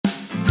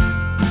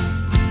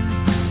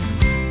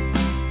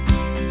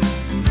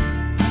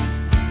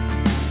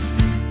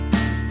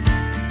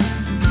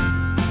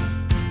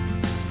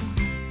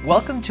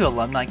to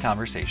Alumni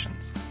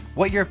Conversations.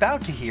 What you're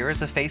about to hear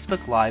is a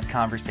Facebook Live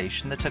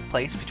conversation that took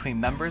place between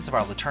members of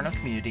our LeTourneau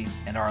community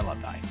and our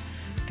alumni.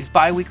 These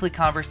bi-weekly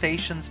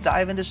conversations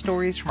dive into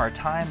stories from our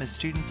time as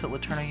students at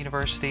LeTourneau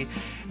University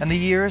and the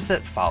years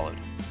that followed.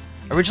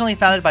 Originally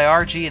founded by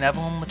R.G. and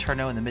Evelyn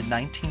LeTourneau in the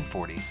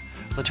mid-1940s,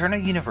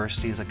 LeTourneau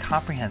University is a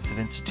comprehensive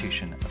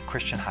institution of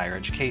Christian higher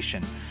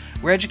education,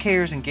 where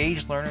educators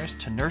engage learners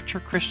to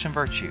nurture Christian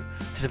virtue,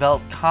 to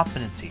develop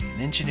competency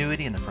and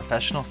ingenuity in the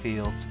professional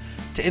fields,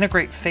 to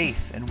integrate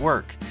faith and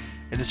work,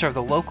 and to serve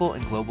the local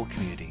and global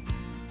community.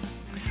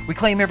 We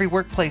claim every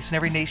workplace and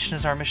every nation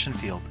as our mission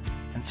field,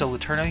 and so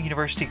LeTourneau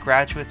University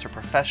graduates are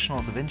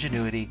professionals of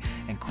ingenuity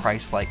and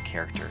Christ-like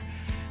character.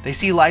 They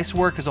see life's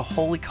work as a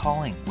holy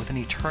calling with an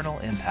eternal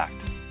impact.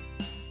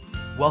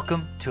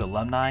 Welcome to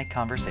Alumni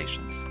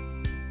Conversations.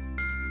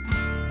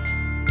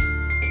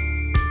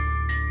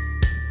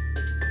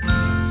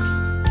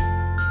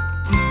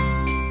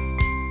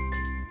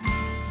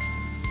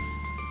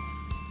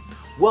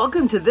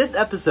 Welcome to this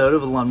episode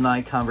of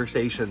Alumni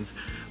Conversations.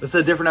 This is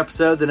a different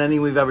episode than any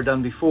we've ever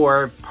done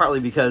before, partly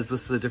because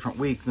this is a different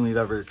week than we've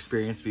ever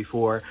experienced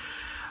before.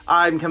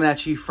 I'm coming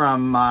at you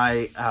from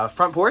my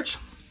front porch.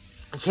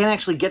 I can't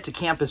actually get to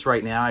campus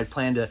right now. I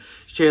plan to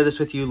share this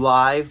with you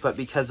live, but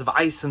because of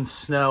ice and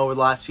snow over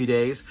the last few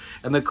days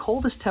and the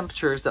coldest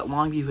temperatures that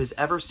Longview has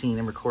ever seen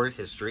in recorded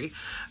history,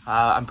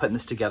 I'm putting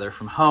this together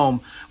from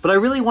home. But I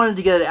really wanted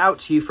to get it out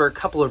to you for a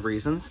couple of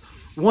reasons.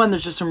 One,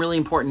 there's just some really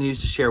important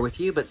news to share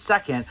with you. But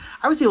second,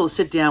 I was able to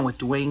sit down with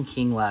Dwayne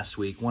King last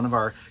week, one of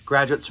our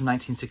graduates from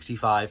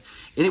 1965,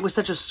 and it was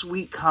such a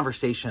sweet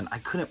conversation. I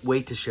couldn't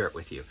wait to share it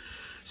with you.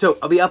 So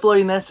I'll be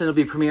uploading this and it'll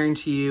be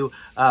premiering to you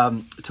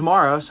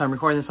tomorrow. So I'm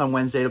recording this on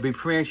Wednesday. It'll be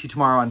premiering to you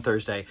tomorrow on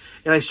Thursday.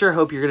 And I sure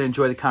hope you're going to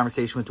enjoy the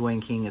conversation with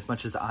Dwayne King as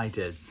much as I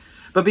did.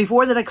 But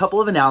before that, a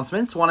couple of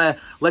announcements. I want to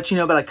let you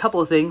know about a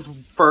couple of things.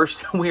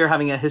 First, we are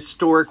having a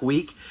historic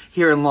week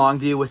here in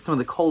Longview with some of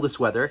the coldest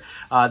weather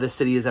the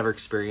city has ever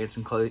experienced,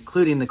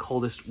 including the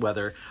coldest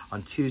weather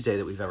on Tuesday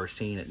that we've ever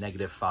seen at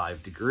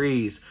 -5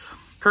 degrees.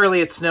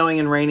 Currently, it's snowing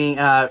and raining,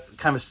 kind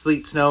of a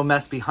sleet snow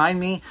mess behind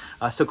me.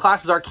 So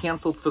classes are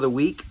canceled for the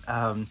week.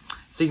 So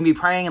you can be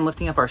praying and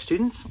lifting up our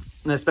students,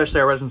 and especially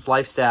our residence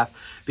life staff.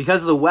 Because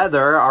of the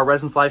weather, our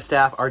residence life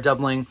staff are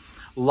wearing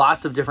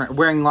lots of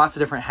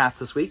different hats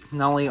this week.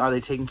 Not only are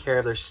they taking care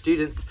of their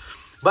students,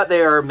 but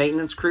they are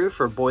maintenance crew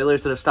for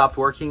boilers that have stopped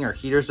working or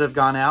heaters that have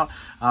gone out,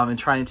 and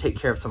trying to take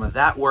care of some of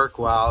that work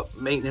while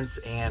maintenance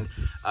and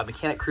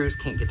mechanic crews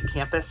can't get to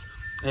campus.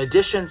 In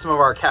addition, some of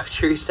our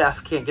cafeteria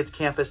staff can't get to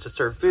campus to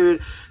serve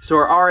food, so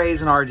our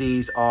RAs and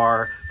RDs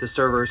are the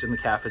servers in the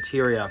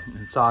cafeteria,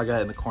 in Saga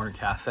and the Corner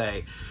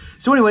Cafe.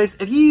 So anyways,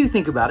 if you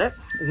think about it,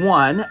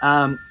 one,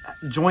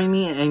 join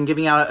me in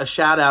giving out a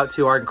shout out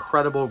to our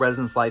incredible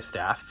residence life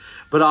staff,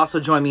 but also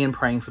join me in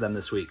praying for them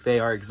this week.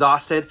 They are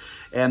exhausted,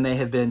 and they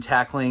have been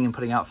tackling and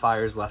putting out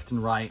fires left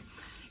and right.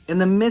 In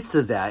the midst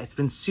of that, it's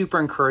been super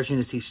encouraging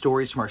to see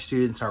stories from our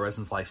students and our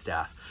residence life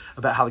staff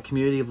about how the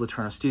community of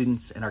LeTourneau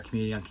students and our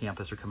community on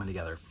campus are coming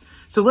together.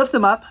 So lift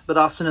them up, but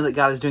also know that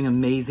God is doing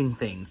amazing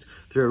things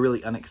through a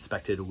really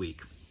unexpected week.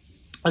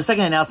 The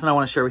second announcement I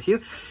want to share with you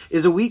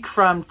is a week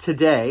from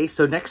today.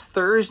 So next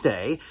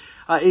Thursday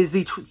is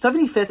the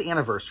 75th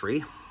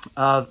anniversary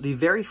of the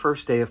very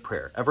first day of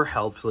prayer ever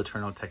held for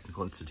LeTourneau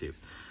Technical Institute.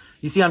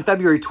 You see, on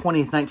February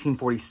 20th,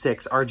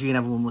 1946, R.G. and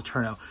Evelyn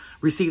LeTourneau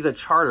received a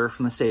charter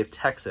from the state of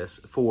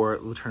Texas for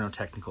LeTourneau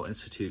Technical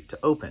Institute to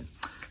open.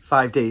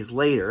 5 days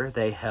later,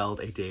 they held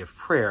a day of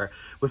prayer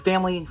with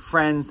family,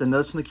 friends, and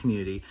those from the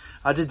community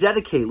to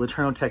dedicate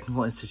LeTourneau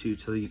Technical Institute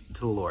to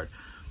the Lord.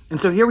 And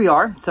so here we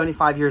are,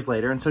 75 years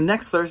later. And so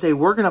next Thursday,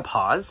 we're going to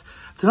pause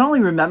to not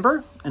only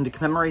remember and to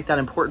commemorate that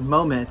important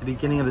moment at the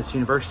beginning of this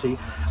university,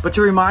 but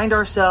to remind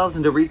ourselves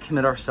and to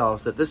recommit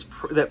ourselves that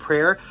that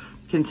prayer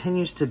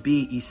continues to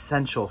be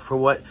essential for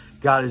what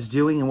God is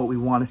doing and what we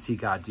want to see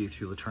God do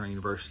through LeTourneau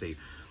University.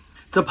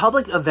 It's a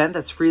public event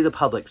that's free to the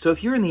public. So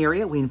if you're in the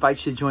area, we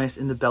invite you to join us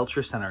in the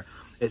Belcher Center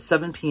at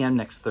 7 p.m.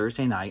 next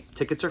Thursday night.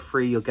 Tickets are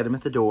free. You'll get them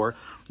at the door.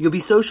 You'll be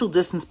social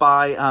distanced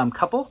by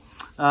couple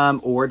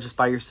or just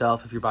by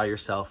yourself if you're by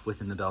yourself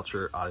within the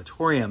Belcher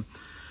Auditorium.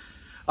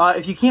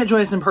 If you can't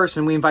join us in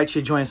person, we invite you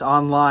to join us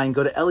online.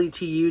 Go to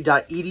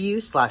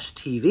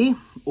letu.edu/TV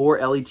or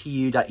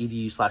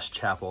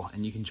letu.edu/chapel,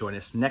 and you can join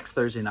us next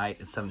Thursday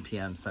night at 7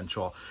 p.m.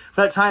 Central.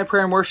 For that time of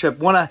prayer and worship,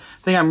 one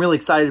thing I'm really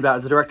excited about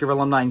as the Director of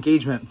Alumni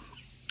Engagement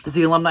is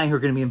the alumni who are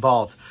going to be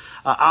involved.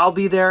 I'll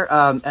be there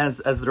as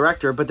the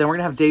director, but then we're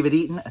going to have David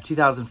Eaton, a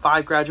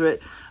 2005 graduate,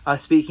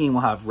 speaking.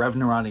 We'll have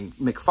Reverend Ronnie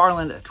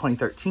McFarland, a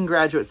 2013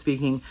 graduate,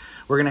 speaking.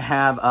 We're going to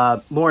have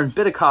Lauren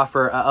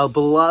Bidekoffer, a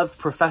beloved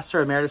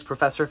professor, emeritus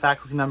professor,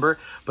 faculty member,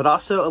 but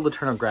also a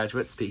LeTourneau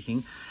graduate,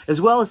 speaking, as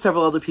well as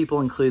several other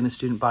people, including the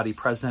student body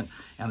president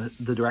and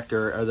the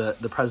director or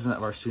the president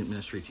of our student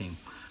ministry team.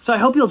 So I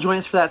hope you'll join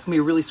us for that. It's going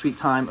to be a really sweet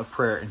time of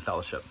prayer and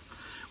fellowship.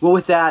 Well,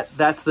 with that,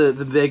 that's the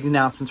big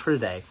announcements for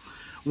today.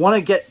 Want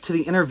to get to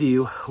the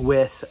interview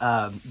with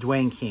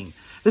Dwayne King.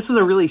 This was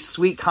a really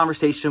sweet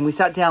conversation. We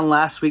sat down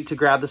last week to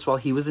grab this while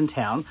he was in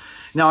town.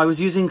 Now, I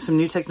was using some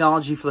new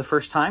technology for the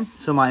first time,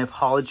 so my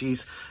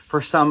apologies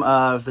for some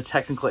of the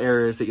technical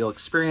errors that you'll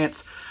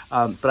experience,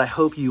 but I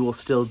hope you will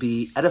still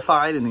be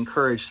edified and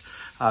encouraged,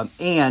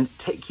 and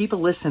keep a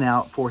listen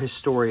out for his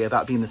story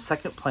about being the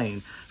second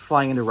plane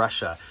flying into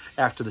Russia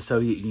after the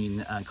Soviet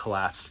Union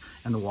collapsed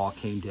and the wall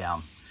came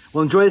down.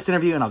 Well, enjoy this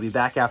interview, and I'll be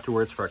back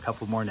afterwards for a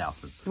couple more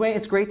announcements. Dwayne,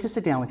 it's great to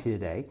sit down with you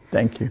today.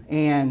 Thank you.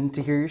 And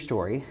to hear your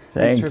story.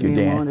 Thanks for being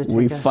willing to take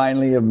we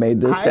finally have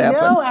made this happen. I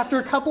know, after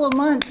a couple of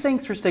months.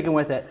 Thanks for sticking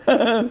with it.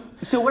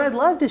 So what I'd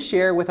love to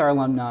share with our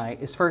alumni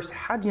is first,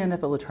 how'd you end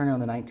up at LeTourneau in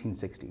the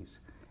 1960s?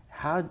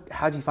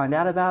 How'd you find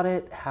out about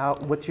it?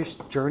 What's your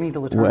journey to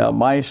LeTourneau? Well,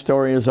 my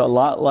story is a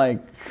lot like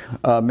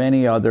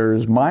many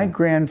others. My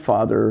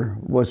grandfather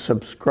was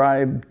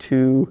subscribed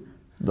to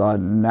the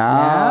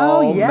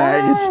Now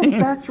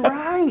magazine. That's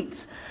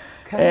right.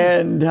 Okay.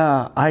 And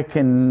I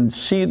can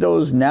see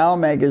those Now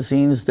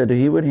magazines that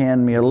he would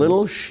hand me a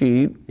little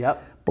sheet,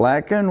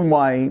 black and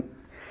white,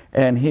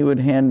 and he would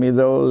hand me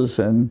those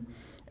and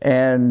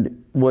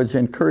was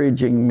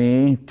encouraging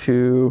me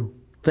to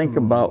think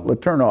about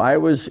LeTourneau. I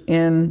was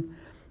in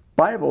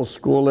Bible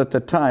school at the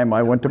time.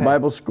 I went to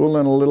Bible school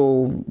in a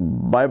little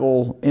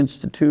Bible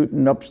institute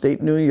in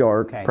upstate New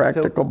York,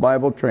 practical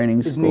Bible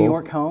training school. Is New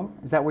York home?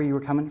 Is that where you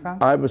were coming from?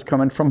 I was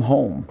coming from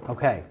home.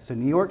 Okay, so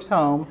New York's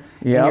home,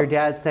 and your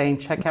dad's saying,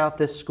 check out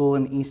this school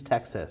in East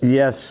Texas.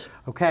 Yes.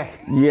 Okay.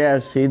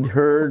 Yes, he'd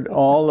heard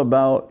all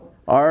about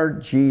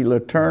R.G.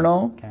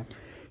 LeTourneau. Okay.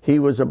 He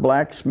was a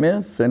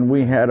blacksmith, and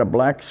we had a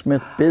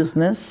blacksmith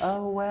business.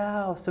 Oh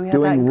wow! So we had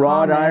doing that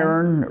wrought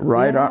iron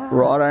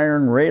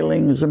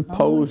railings and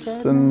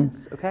posts and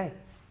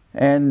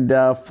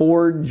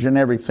forge and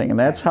everything, and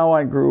that's how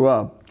I grew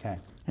up. Okay.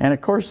 And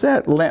of course,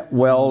 that lent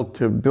well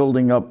to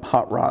building up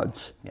hot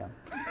rods. Yeah.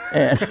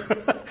 And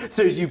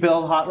so did you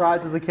build hot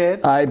rods as a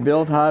kid? I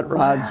built hot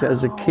rods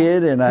as a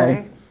kid, and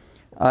I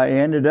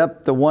ended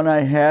up, the one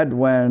I had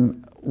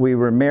when we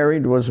were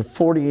married was a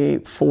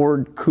 48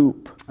 Ford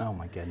Coupe. Oh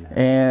my goodness.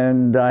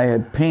 And I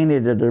had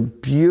painted it a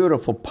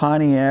beautiful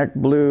Pontiac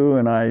blue,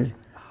 and I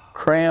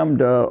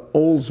crammed a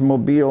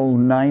Oldsmobile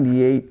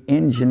 98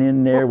 engine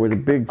in there with a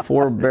big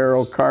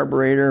 4-barrel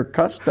carburetor,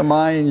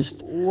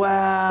 customized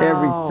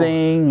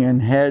everything,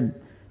 and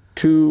had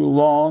 2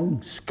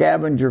 long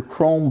scavenger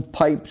chrome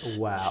pipes,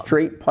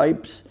 straight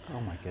pipes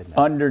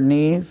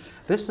underneath.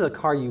 This is a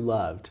car you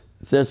loved.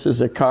 This is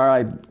a car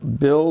I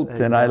built,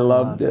 and I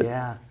loved it.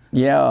 Yeah.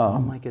 Yeah. Oh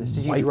my goodness.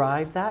 Did you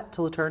drive that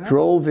to LeTourneau?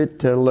 Drove it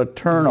to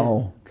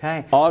LeTourneau.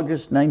 Okay.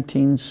 August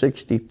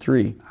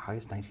 1963.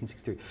 August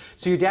 1963.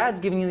 So your dad's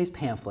giving you these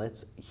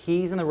pamphlets.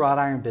 He's in the wrought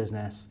iron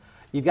business.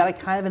 You've got a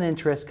kind of an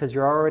interest because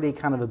you're already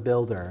kind of a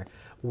builder.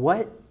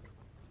 What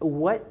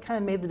kind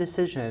of made the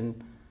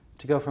decision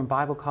to go from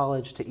Bible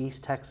college to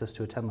East Texas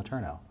to attend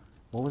LeTourneau?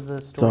 What was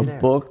the story there?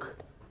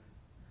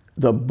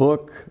 The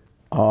book,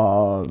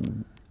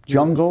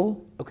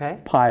 Jungle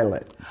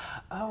Pilot.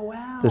 Oh,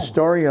 wow. The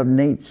story of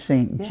Nate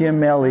Saint,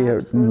 Jim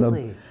Elliott,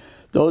 and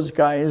those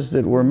guys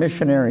that were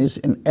missionaries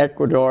in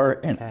Ecuador,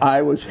 and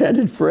I was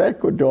headed for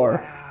Ecuador.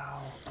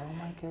 Wow. Oh,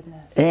 my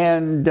goodness.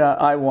 And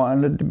I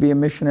wanted to be a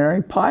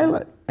missionary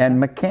pilot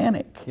and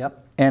mechanic.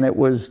 Yep. And it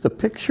was the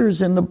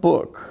pictures in the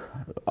book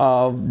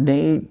of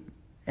Nate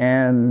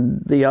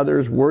and the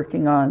others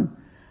working on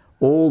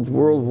old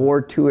World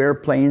War II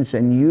airplanes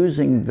and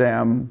using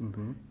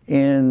them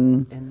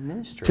in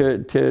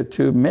ministry.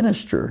 To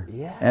minister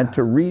and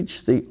to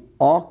reach the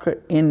Auca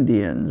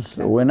Indians,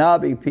 the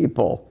Winabe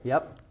people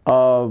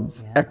of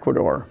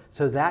Ecuador.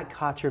 So that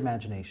caught your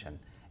imagination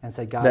and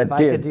said, God, if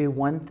I could do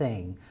one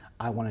thing,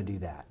 I want to do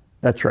that.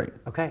 That's right.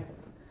 Okay.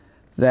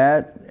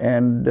 That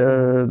and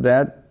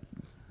that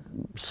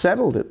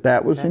settled it.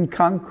 That was in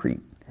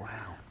concrete. Wow.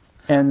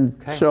 And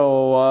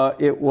so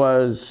it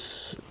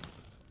was,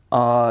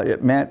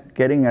 it meant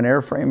getting an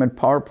airframe and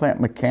power plant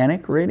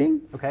mechanic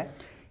rating. Okay.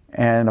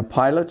 And a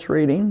pilot's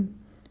rating,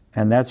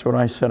 and that's what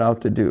I set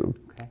out to do.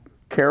 Okay.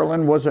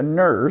 Carolyn was a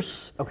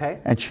nurse,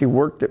 and she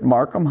worked at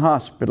Markham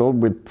Hospital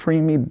with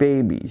preemie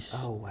babies.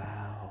 Oh,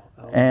 wow.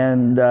 Oh,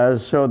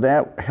 and so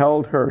that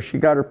held her. She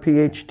got her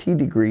PhD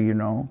degree, you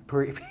know.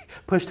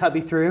 Pushed hubby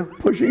through?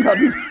 Pushing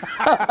hubby through.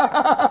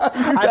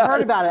 I've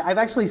heard about it. I've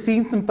actually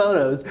seen some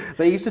photos.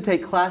 They used to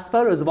take class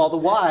photos of all the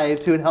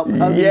wives who had helped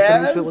hubby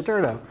finish at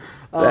LeTourneau.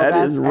 Oh,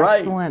 that's right.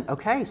 Excellent.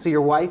 Okay, so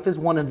your wife is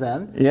one of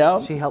them. Yeah.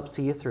 She helped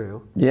see you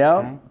through. Yeah.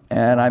 Okay.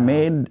 And I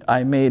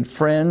made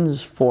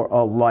friends for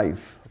a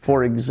life.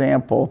 For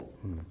example,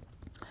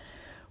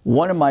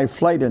 one of my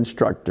flight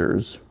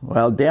instructors,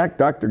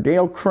 Dr.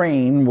 Dale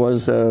Crane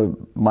was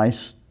my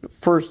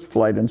first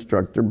flight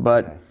instructor,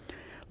 but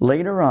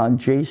later on,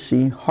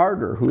 J.C.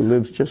 Harder, who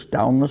lives just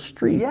down the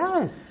street.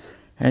 Yes.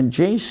 And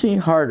J.C.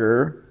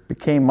 Harder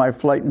became my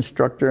flight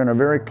instructor and a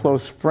very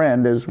close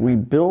friend as we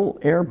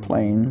built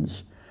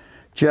airplanes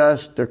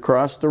just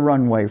across the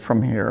runway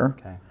from here.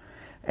 Okay.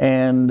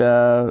 And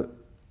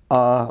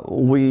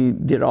we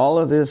did all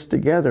of this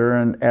together,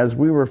 and as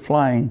we were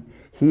flying,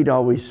 he'd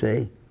always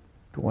say,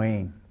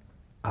 Dwayne,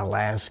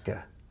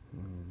 Alaska,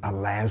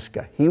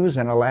 Alaska. He was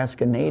an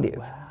Alaska native.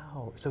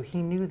 Wow. So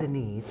he knew the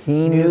need.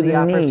 He knew the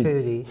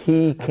opportunity. Need.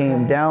 He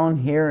came down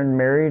here and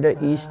married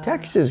a East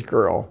Texas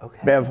girl,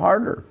 Bev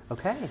Harder.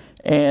 Okay.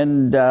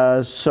 And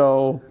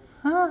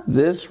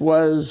this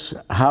was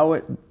how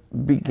it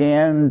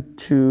began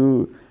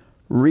to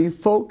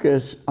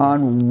refocus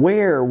on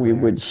where we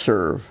would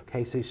serve.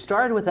 Okay, so you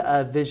started with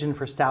a vision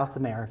for South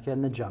America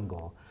and the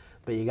jungle,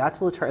 but you got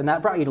to LeTourneau, and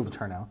that brought you to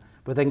LeTourneau,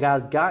 but then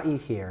God got you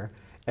here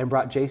and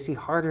brought J.C.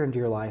 Harder into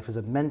your life as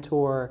a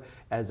mentor,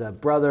 as a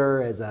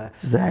brother, as a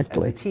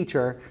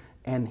teacher,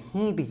 and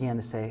he began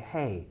to say,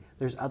 hey,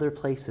 there's other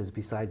places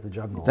besides the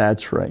jungle.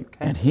 That's right. Okay.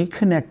 And he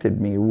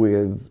connected me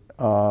with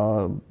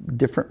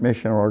different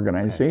mission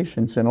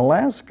organizations in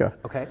Alaska.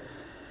 Okay.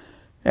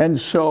 And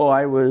so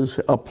I was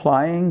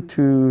applying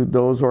to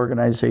those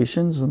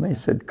organizations, and they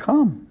said,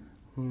 come.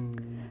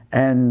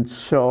 And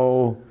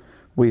so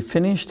we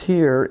finished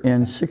here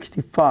in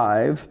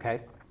 65.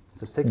 Okay,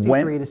 so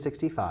 63 to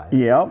 65.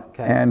 Yep,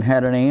 okay. And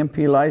had an AMP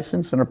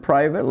license and a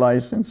private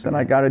license, and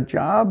I got a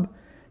job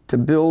to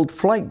build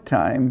flight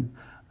time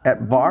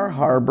at Bar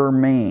Harbor,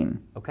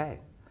 Maine. Okay,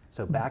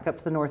 so back up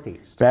to the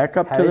Northeast. Back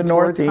up to the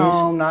Northeast.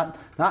 Home, not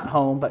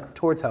home, but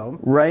towards home.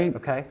 Right.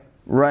 Okay.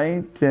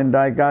 Right, and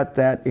I got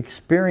that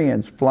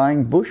experience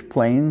flying bush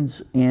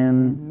planes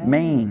in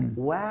Maine.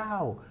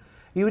 Wow.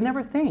 You would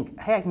never think,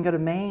 hey, I can go to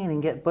Maine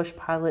and get bush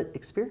pilot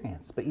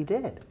experience, but you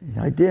did.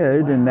 I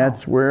did, and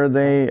that's where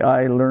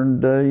I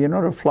learned,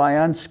 to fly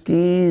on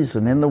skis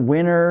and in the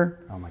winter.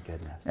 Oh my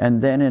goodness.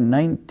 And then in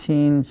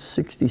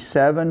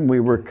 1967, we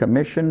were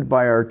commissioned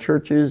by our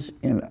churches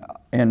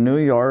in New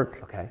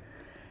York. Okay.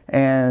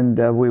 And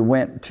we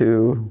went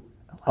to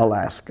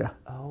Alaska.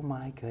 Oh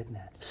my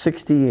goodness.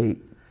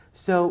 68.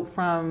 So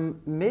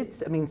from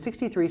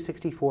 63,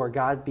 64,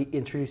 God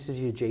introduces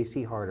you to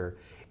J.C. Harder,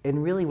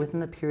 and really within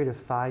the period of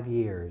 5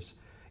 years,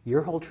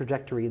 your whole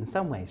trajectory in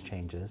some ways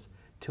changes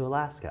to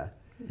Alaska.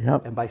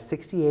 Yep. And by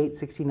 68,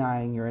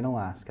 69, you're in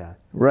Alaska.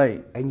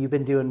 Right. And you've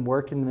been doing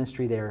work in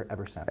ministry there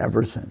ever since.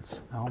 Ever since.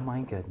 Oh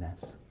my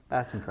goodness.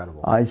 That's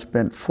incredible. I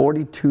spent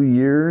 42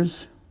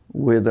 years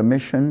with a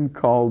mission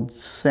called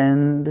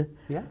Send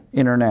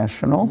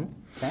International.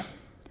 Mm-hmm. Okay.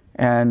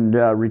 And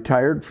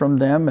retired from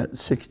them at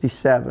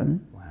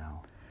 67.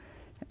 Wow.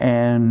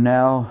 And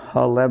now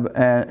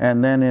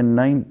and then in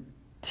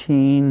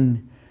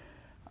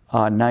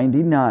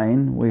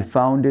 1999, we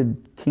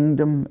founded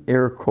Kingdom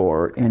Air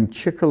Corps in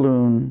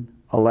Chickaloon,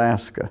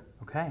 Alaska.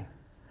 Okay. I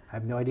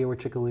have no idea where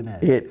Chickaloon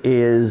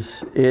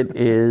is. It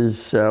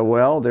is,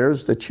 well,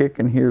 there's the chick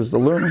and here's the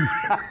loon.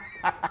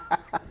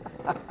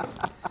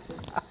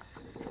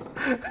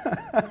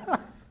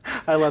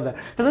 I love that.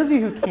 For those of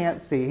you who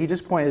can't see, he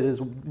just pointed at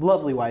his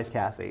lovely wife,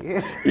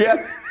 Kathy.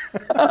 Yes.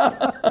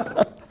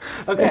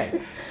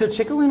 Okay, so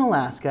Chickaloon,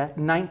 Alaska,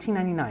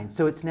 1999.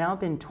 So it's now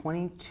been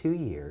 22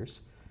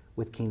 years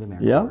with Kingdom Air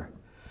Corps.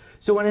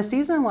 So in a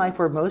season in life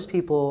where most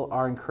people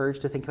are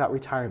encouraged to think about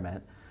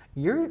retirement,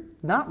 you're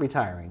not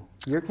retiring.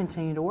 You're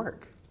continuing to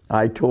work.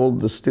 I told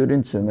the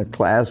students in the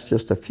class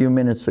just a few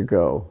minutes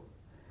ago,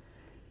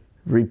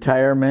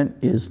 retirement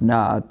is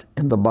not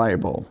in the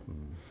Bible.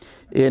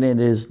 And it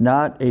is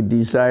not a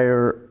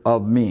desire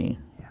of me.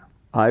 Yeah.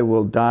 I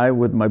will die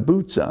with my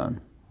boots on.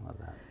 Love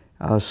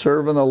that.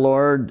 Serving the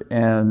Lord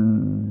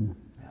and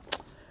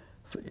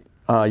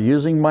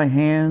using my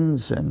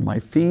hands and my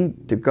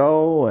feet to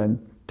go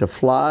and to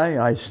fly.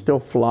 I still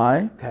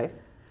fly. Okay.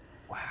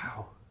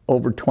 Wow.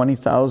 Over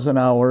 20,000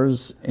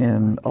 hours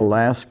in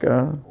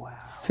Alaska. Wow.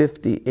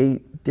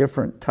 58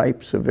 different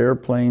types of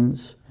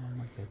airplanes. Oh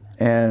my goodness.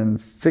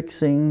 And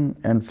fixing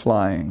and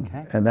flying.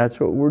 Okay. And that's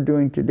what we're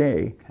doing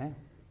today. Okay.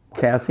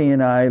 Kathy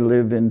and I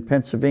live in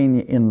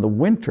Pennsylvania in the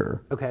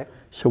winter. Okay.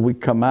 So we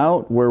come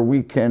out where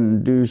we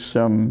can do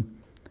some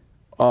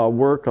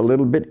work a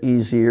little bit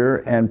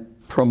easier and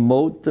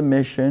promote the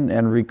mission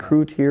and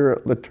recruit here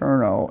at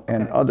LeTourneau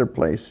and other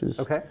places.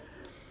 Okay.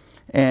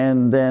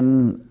 And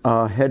then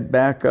head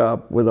back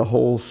up with a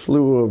whole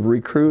slew of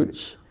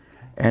recruits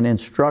and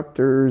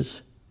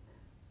instructors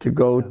to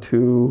go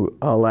to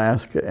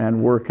Alaska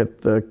and work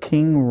at the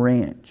King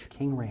Ranch.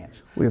 King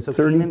Ranch. We have so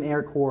 30 Kingdom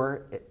Air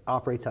Corps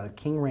operates out of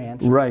King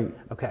Ranch. Right.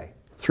 Okay.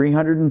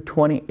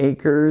 320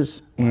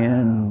 acres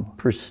in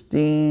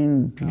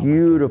pristine,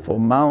 beautiful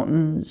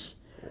mountains.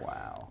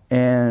 Wow.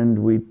 And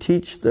we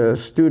teach the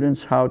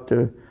students how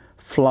to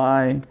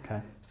fly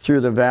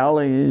through the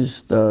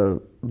valleys, the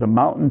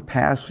mountain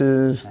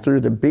passes, through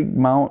the big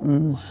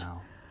mountains,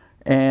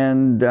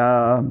 and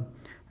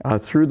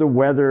through the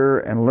weather,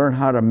 and learn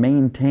how to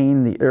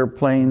maintain the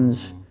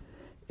airplanes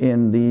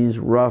in these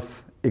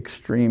rough,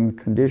 extreme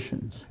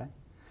conditions. Okay.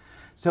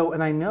 So,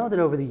 and I know that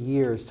over the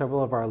years,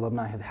 several of our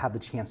alumni have had the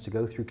chance to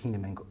go through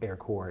Kingdom Air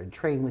Corps and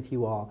train with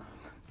you all.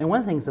 And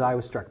one of the things that I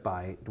was struck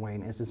by,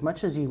 Dwayne, is as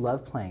much as you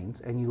love planes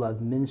and you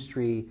love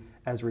ministry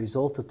as a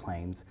result of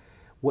planes,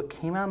 what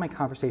came out of my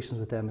conversations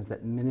with them is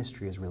that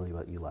ministry is really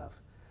what you love.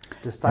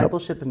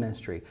 Discipleship and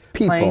ministry.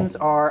 People. Planes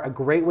are a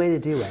great way to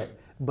do it,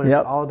 but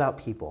it's all about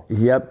people.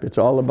 Yep, it's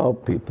all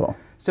about people.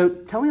 So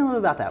tell me a little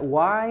bit about that.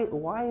 Why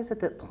is it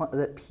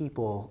that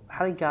people,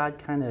 how did God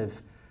kind of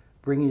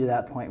bring you to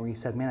that point where you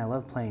said, man, I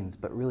love planes,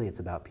 but really it's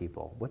about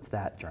people? What's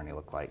that journey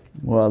look like?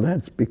 Well,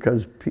 that's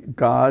because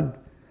God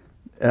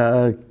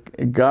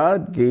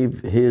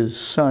gave his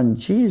son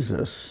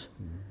Jesus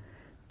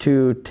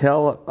to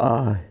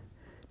tell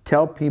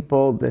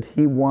people that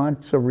he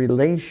wants a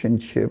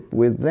relationship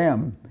with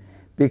them,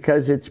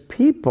 because it's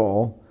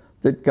people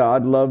that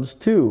God loves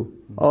too.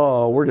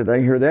 Oh, where did I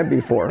hear that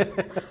before?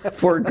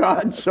 For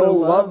God so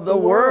loved the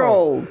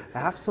world.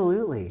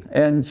 Absolutely.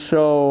 And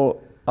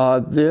so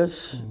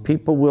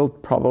people will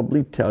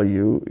probably tell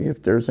you,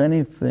 if there's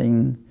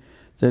anything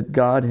that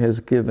God has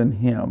given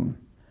him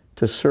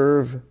to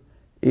serve,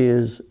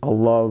 is a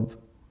love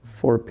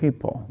for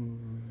people.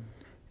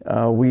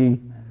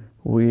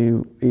 We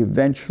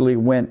eventually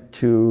went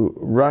to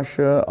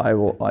Russia.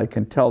 I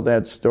can tell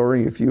that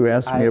story if you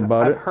ask me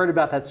about it. I've heard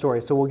about that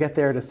story, so we'll get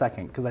there in a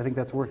second, because I think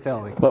that's worth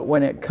telling. But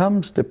when it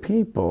comes to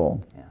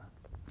people,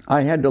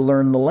 I had to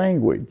learn the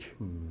language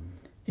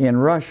in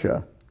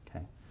Russia.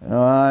 Okay.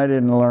 I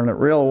didn't learn it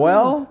real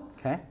well,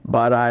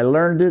 but I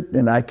learned it,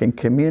 and I can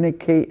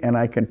communicate, and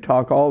I can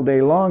talk all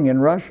day long in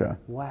Russia.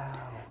 Wow.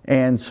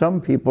 And some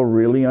people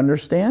really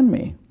understand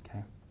me.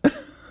 Okay.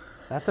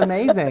 That's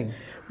amazing.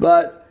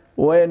 But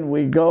when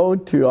we go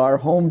to our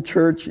home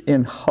church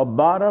in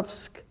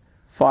Khabarovsk,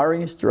 Far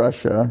East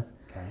Russia,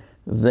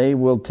 they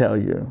will tell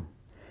you,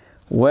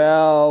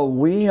 well,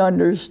 we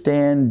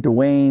understand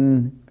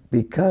Dwayne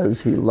because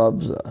he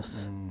loves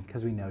us.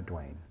 Because we know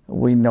Dwayne.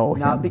 We know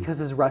him. Not because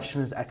his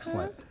Russian is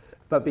excellent,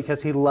 but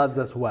because he loves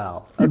us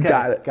well. You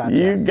got it. Gotcha.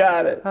 You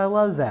got it. I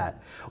love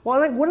that.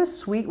 Well, what a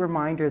sweet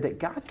reminder that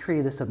God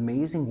created this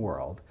amazing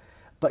world,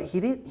 but he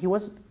didn't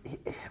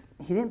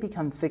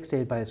become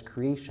fixated by his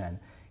creation.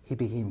 He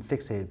became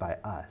fixated by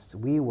us.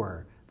 We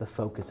were the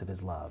focus of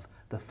his love,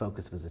 the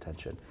focus of his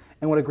attention.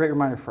 And what a great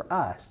reminder for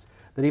us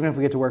that even if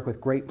we get to work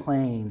with great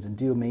planes and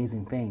do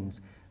amazing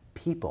things,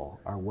 people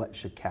are what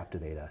should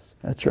captivate us.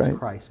 That's right. As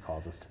Christ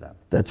calls us to them.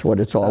 That's what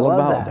it's all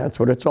about. That. That's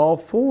what it's all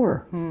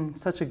for.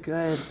 Such a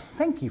good,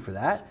 thank you for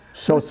that.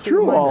 So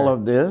through all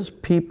of this,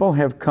 people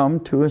have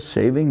come to a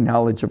saving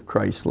knowledge of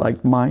Christ,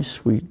 like my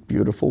sweet,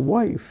 beautiful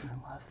wife. I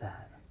love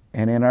that.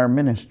 And in our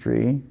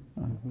ministry,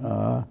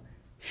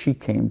 she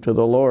came to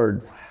the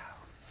Lord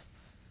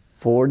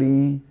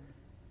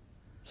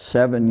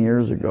 47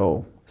 years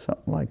ago,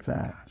 something like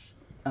that. Gosh,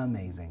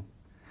 amazing.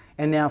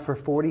 And now for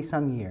 40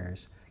 some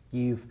years,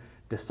 you've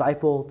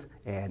discipled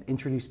and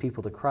introduced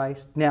people to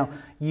Christ. Now,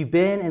 you've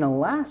been in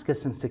Alaska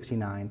since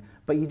 '69,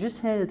 but you just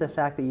hinted at the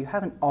fact that you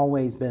haven't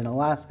always been in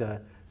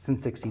Alaska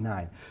since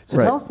 '69. So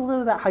tell us a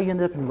little about how you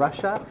ended up in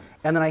Russia,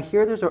 and then I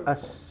hear there's a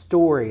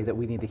story that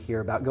we need to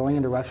hear about going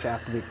into Russia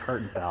after the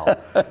curtain fell.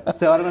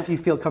 So I don't know if you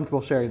feel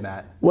comfortable sharing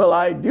that. Well,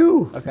 I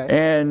do. Okay.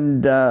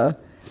 And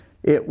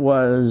it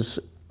was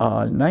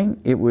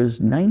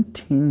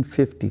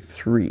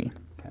 1953.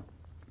 Okay.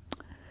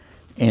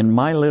 In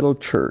my little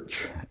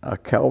church, a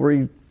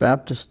Calvary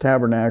Baptist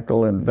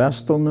Tabernacle in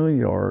Vestal, New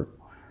York,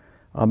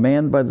 a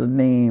man by the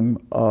name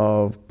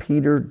of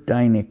Peter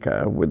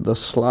Dynica with the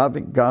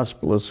Slavic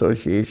Gospel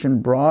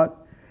Association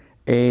brought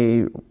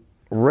a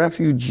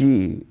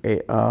refugee,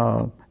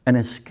 an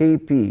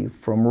escapee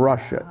from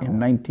Russia in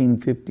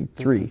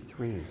 1953.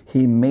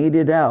 He made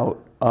it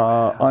out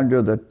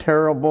under the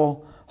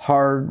terrible,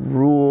 hard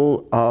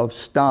rule of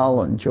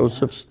Stalin,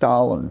 Joseph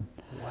Stalin.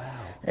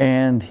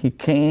 And he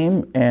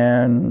came,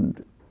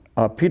 and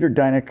Peter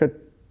Dynica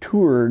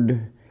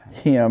toured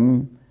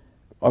him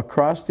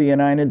across the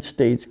United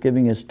States,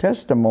 giving his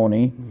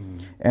testimony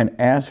and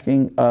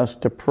asking us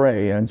to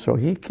pray. And so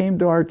he came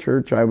to our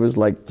church. I was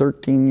like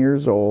 13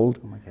 years old.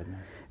 Oh my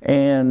goodness.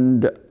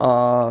 And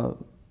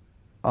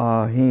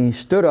he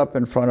stood up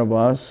in front of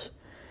us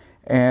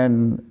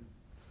and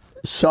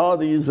saw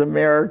these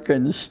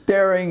Americans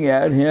staring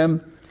at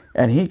him,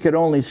 and he could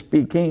only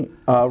speak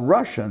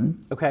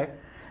Russian. Okay.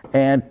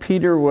 And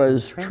Peter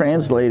was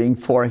translating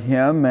for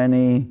him, and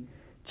he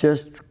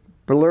just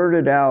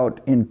blurted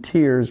out in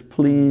tears,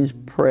 "Please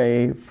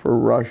pray for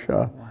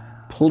Russia.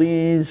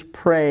 Please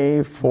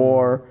pray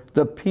for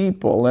the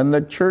people and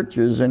the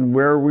churches and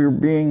where we're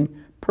being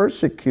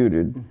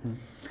persecuted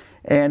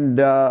and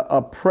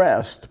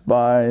oppressed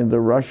by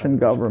the Russian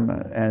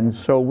government." And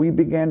so we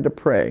began to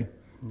pray.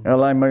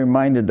 Well, I'm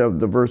reminded of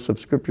the verse of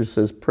Scripture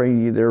says, "Pray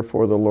ye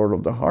therefore the Lord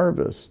of the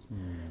harvest,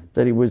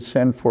 that he would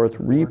send forth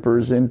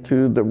reapers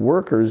into the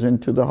workers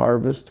into the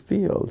harvest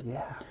field."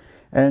 Yeah.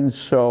 And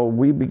so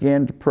we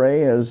began to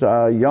pray as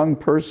a young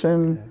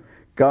person.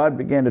 God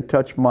began to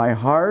touch my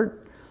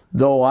heart.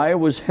 Though I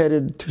was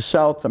headed to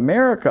South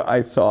America,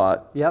 I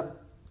thought,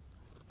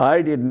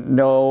 I didn't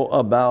know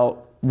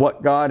about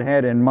what God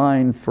had in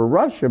mind for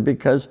Russia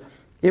because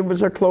it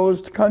was a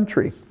closed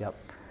country.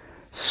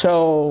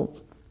 So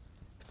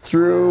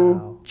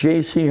through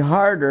J.C.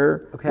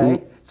 Harder.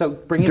 So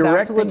bring it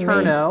back to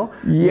LeTourneau.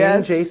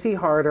 Yes. J.C.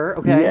 Harder.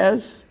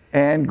 Yes.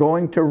 And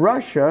going to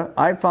Russia,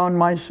 I found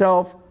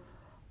myself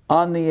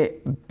on the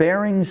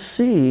Bering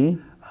Sea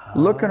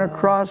looking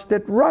across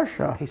at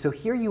Russia. Okay, so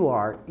here you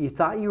are. You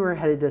thought you were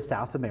headed to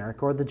South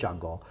America or the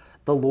jungle.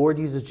 the Lord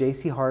uses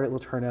J.C. Hart at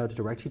LeTourneau to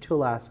direct you to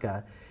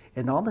Alaska,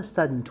 and all of a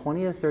sudden,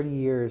 20 to 30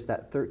 years,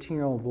 that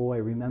 13-year-old boy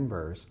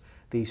remembers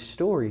these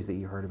stories that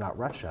you heard about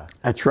Russia.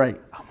 That's right.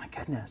 Oh my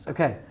goodness.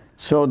 Okay.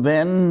 So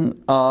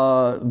then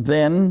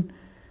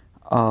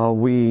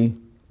we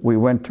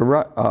went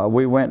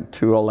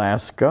to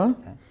Alaska.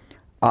 Okay.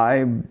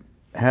 I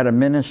had a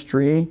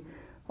ministry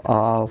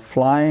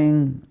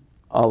flying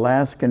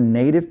Alaskan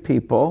Native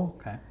people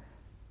Okay.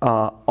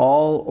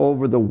 all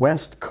over the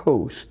west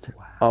coast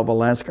of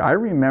Alaska. I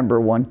remember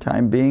one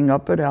time being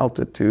up at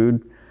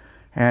altitude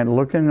and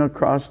looking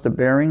across the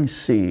Bering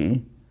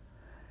Sea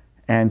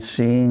and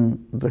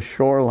seeing the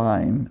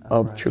shoreline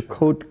of Russia.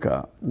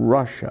 Chukotka,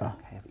 Russia,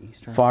 Okay,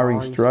 Far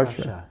East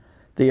Russia.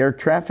 The air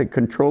traffic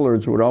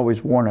controllers would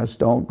always warn us,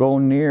 don't go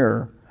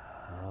near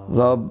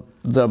the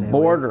Stay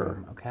border. away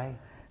from- Okay.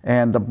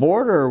 And the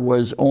border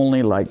was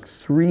only like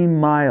 3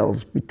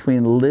 miles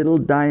between Little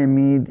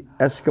Diomede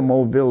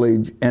Eskimo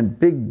village and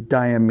Big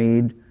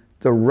Diomede,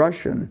 the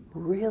Russian.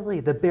 Really?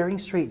 The Bering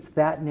Strait's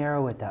that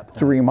narrow at that point?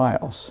 3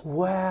 miles.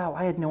 Wow,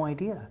 I had no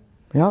idea.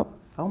 Yep.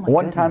 Oh my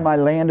One time I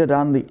goodness. landed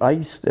on the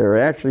ice there,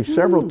 actually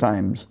several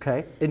times.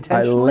 Okay. I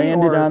Intentionally?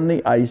 landed or- on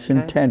the ice Okay.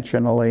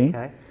 intentionally.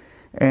 Okay.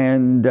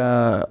 And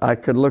I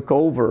could look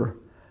over.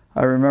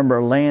 I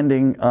remember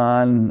landing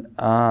on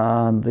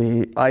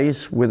the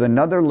ice with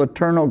another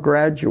LeTourneau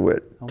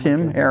graduate, Tim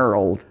goodness.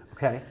 Harold.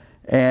 Okay.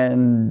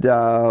 And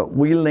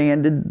we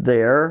landed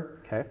there,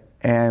 Okay.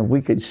 and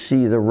we could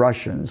see the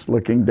Russians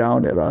looking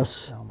down at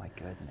us Oh my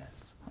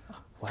goodness.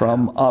 Wow.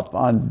 from up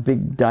on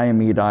Big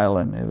Diomede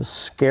Island. It was a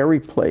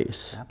scary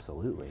place.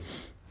 Absolutely.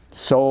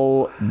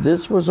 So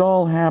this was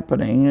all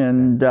happening,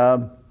 and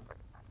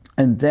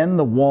then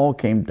the wall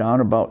came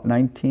down about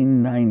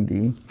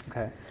 1990.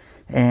 Okay.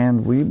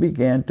 And we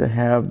began to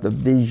have the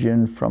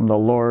vision from the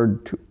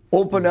Lord to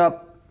open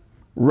up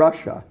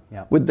Russia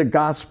Yep. with the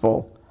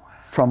gospel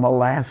from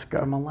Alaska.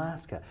 From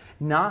Alaska.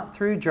 Not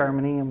through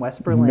Germany and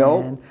West Berlin.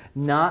 Nope.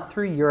 Not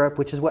through Europe,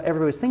 which is what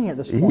everybody was thinking at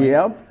this point.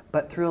 Yep.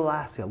 But through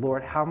Alaska.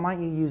 Lord, how might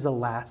you use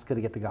Alaska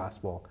to get the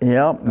gospel?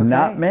 Yep,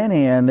 not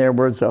many. And there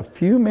was a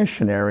few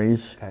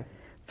missionaries, Okay.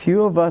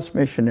 few of us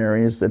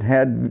missionaries that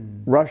had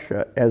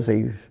Russia as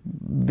a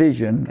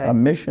vision, Okay. a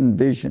mission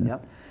vision.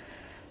 Yep.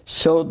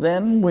 So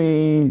then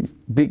we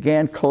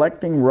began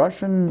collecting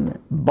Russian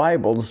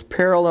Bibles,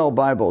 parallel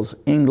Bibles,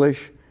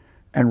 English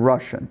and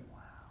Russian.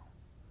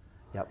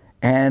 Yep.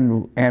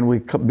 And we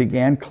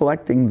began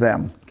collecting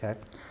them. Okay.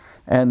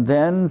 And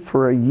then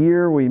for a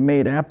year we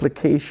made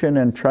application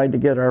and tried to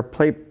get our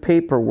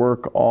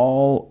paperwork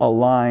all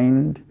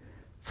aligned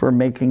for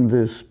making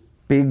this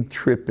big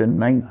trip in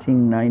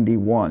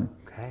 1991.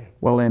 Okay.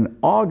 Well, in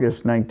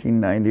August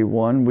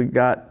 1991, we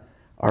got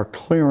our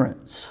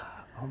clearance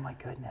Oh my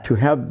goodness. to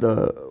have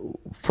the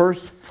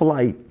first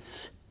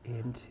flights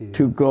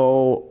to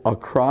go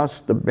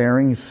across the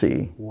Bering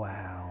Sea.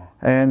 Wow.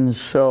 And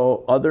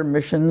so other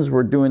missions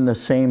were doing the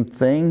same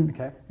thing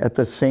Okay. at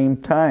the same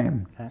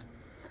time. Okay.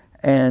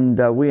 And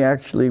we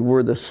actually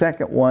were the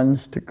second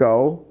ones to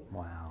go.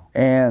 Wow.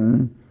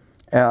 And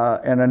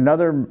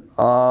another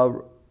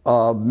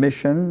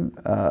mission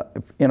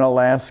in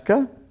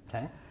Alaska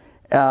Okay.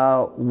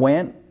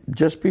 went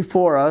just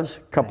before us,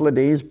 a couple of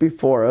days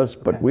before us,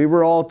 but Okay. we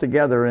were all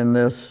together in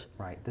this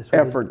Right. This was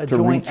effort a to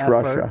joint reach effort.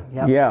 Russia.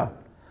 Yep. Yeah.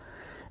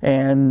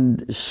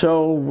 And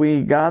so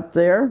we got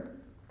there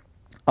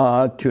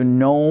to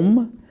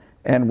Nome,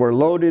 and we're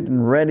loaded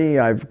and ready.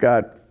 I've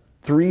got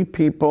 3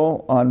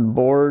 people on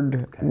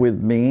board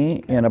with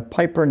me in a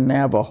Piper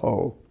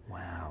Navajo,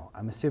 Wow.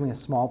 I'm assuming a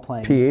small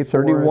plane.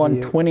 PA-31 4 of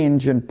you.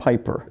 twin-engine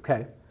Piper.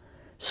 Okay.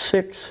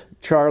 6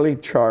 Charlie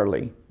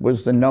Charlie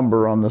was the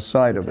number on the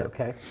side of it.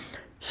 Okay.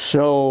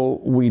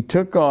 So we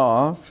took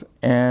off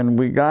and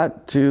we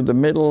got to the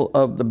middle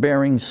of the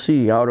Bering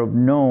Sea out of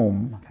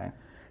Nome. Okay.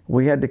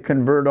 We had to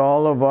convert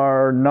all of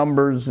our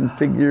numbers and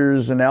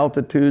figures and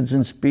altitudes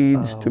and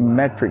speeds to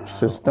metric All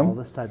system. of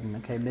a sudden,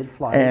 okay,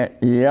 mid-flight. And,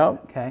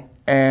 yep. Okay.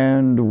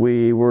 And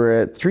we were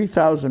at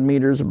 3,000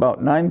 meters,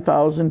 about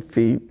 9,000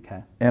 feet.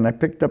 Okay. And I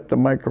picked up the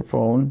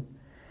microphone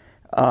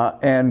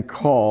and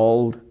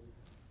called,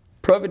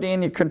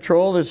 Providencia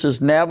Control, this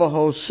is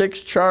Navajo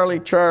 6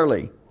 Charlie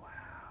Charlie.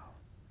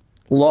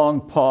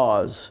 Long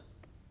pause,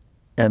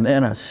 and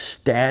then a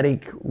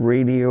static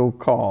radio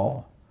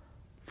call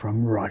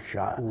from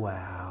Russia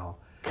Wow.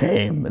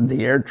 came, and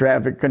the air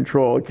traffic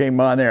control came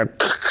on there.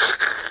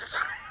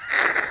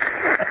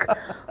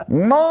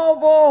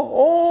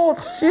 Navajo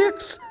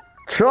 6,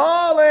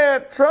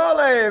 Charlie,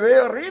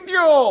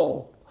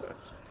 radio.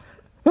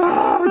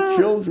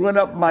 Chills went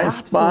up my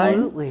spine.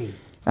 Absolutely.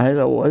 I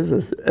thought,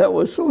 that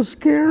was so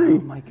scary. Oh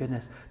my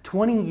goodness.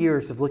 20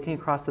 years of looking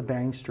across the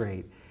Bering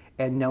Strait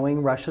and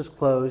knowing Russia's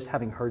closed,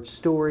 having heard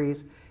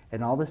stories,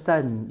 and all of a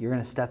sudden you're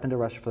going to step into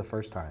Russia for the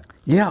first time.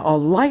 Yeah, a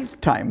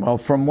lifetime. Well,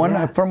 from when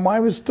I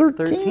was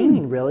 13.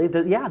 13, really?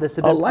 This has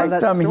been A part of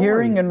that lifetime story.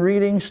 hearing and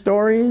reading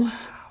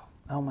stories.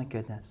 Oh my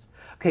goodness.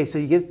 Okay, so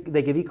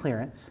they give you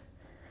clearance.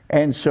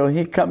 And so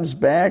he comes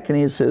back and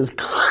he says,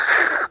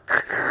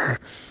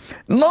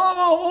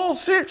 No,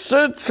 6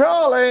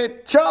 Charlie,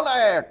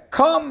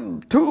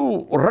 come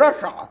to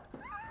Russia.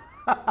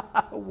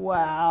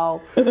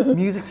 Wow.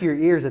 Music to your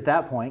ears at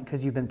that point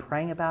because you've been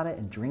praying about it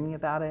and dreaming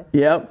about it.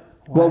 Yep.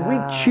 Wow. Well,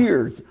 we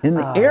cheered in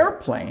the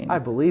airplane. I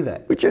believe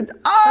it. We cheered,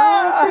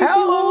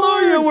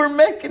 hallelujah, we're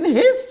making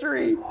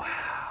history.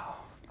 Wow.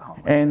 Oh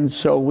and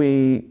so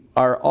we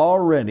are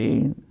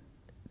already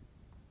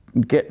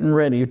getting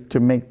ready to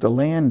make the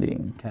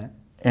landing. Okay.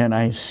 And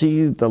I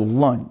see the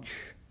lunch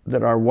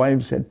that our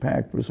wives had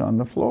packed was on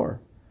the floor.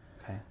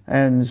 Okay.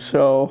 And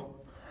so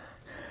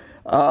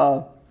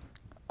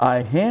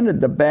I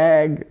handed the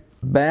bag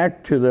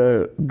back to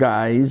the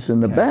guys in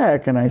the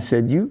back, and I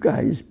said, you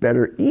guys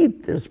better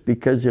eat this,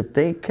 because if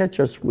they catch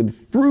us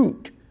with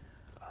fruit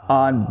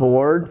on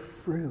board,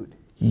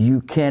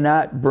 you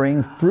cannot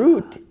bring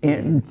fruit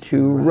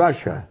into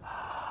Russia.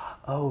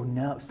 Oh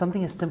no,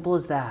 something as simple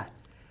as that.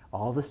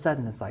 All of a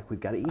sudden, it's like,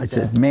 we've got to eat this. I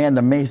said, man,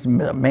 the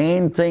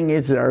main thing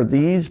are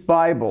these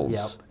Bibles.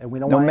 Yep, and we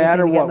don't want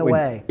anything to get in the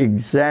way.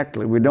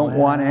 Exactly, we don't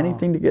want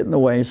anything to get in the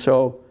way.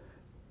 So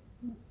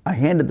I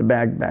handed the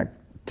bag back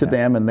to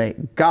them, and they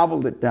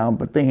gobbled it down,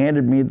 but they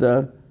handed me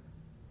the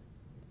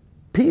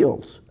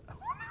peels.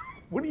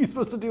 What are you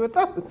supposed to do with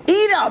those?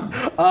 Eat them!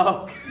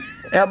 Oh.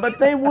 Yeah, but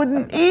they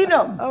wouldn't eat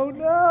them. Oh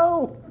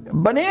no!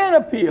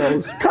 Banana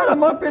peels, cut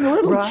them up in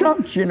little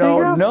chunks, you know.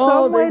 Figure out No,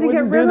 some way they to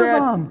get wouldn't rid do of that.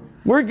 them.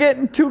 We're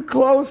getting too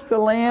close to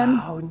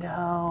land. Oh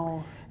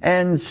no!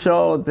 And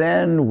so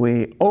then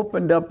we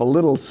opened up a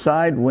little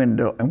side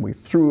window and we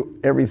threw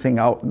everything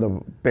out in the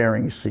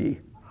Bering Sea.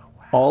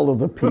 All of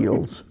the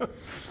peels.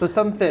 So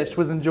some fish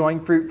was enjoying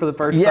fruit for the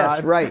first time.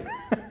 Yes, right.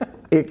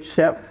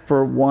 Except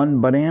for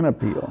one banana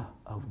peel.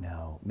 Oh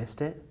no,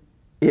 missed it?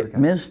 It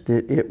missed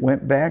it. It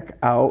went back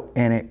out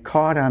and it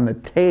caught on the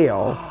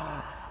tail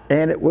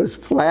and it was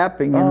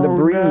flapping in the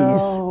breeze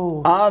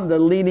on the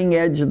leading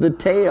edge of the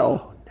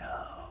tail.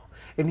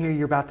 And here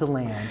you're about to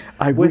land.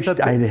 I wished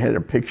I had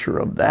a picture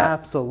of that.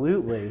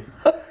 Absolutely.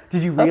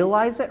 Did you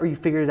realize it, or you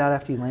figured it out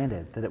after you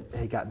landed, that it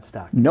had gotten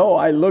stuck? No,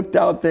 I looked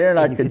out there and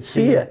I could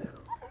see it.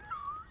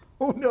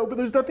 Oh no, but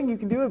there's nothing you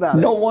can do about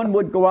it. No one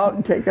would go out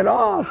and take it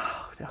off.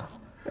 Oh, no.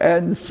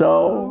 And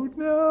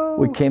so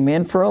we came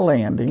in for a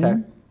landing.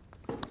 Okay.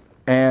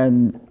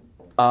 And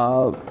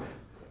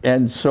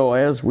so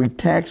as we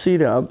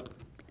taxied up,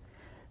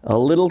 a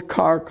little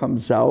car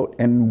comes out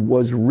and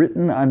was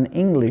written on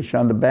English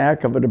on the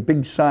back of it, a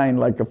big sign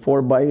like a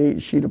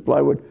 4x8 sheet of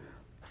plywood,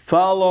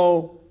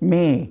 "Follow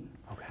me."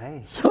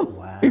 Okay. So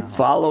we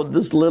followed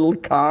this little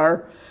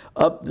car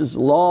up this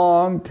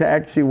long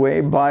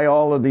taxiway by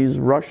all of these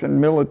Russian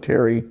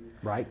military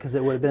right, because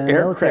it would have been a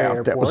military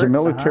airport. That was a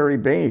military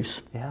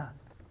base. Yeah.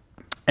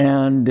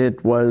 And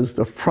it was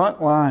the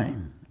front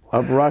line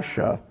of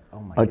Russia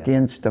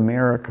against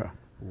America.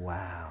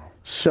 Wow.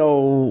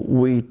 So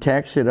we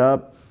taxied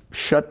up,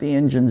 shut the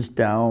engines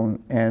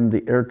down, and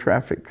the air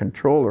traffic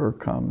controller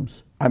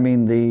comes. I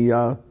mean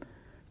the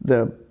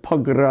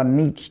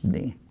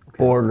Pogranichny,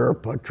 Border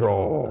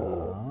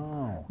Patrol.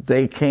 Oh.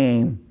 They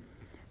came,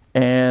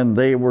 and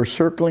they were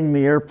circling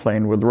the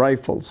airplane with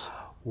rifles.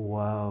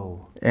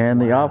 Whoa. And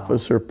the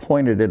officer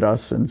pointed at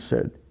us and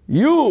said,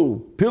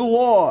 "You,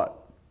 pilot,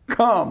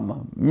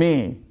 come,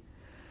 me."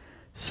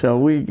 So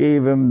we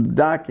gave him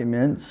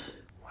documents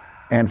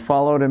and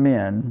followed him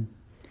in,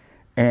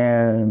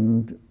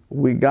 and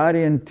we got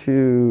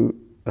into,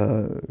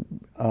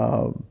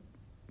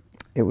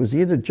 it was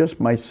either just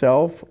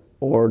myself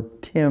or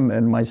Tim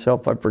and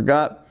myself, I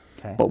forgot,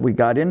 but we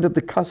got into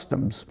the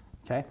customs.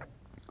 Okay.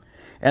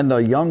 And the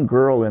young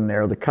girl in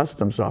there, the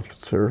customs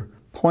officer,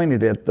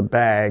 pointed at the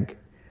bag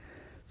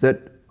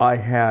that I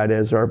had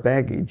as our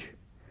baggage.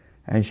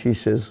 And she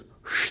says,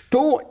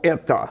 "Что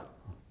это?"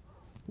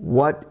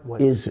 What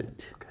is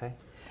it? Okay.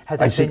 Had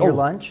that been your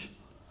lunch?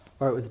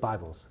 Or it was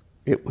Bibles?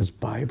 It was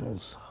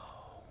Bibles.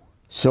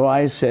 So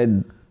I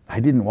said, I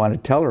didn't want to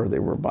tell her they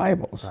were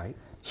Bibles. Right.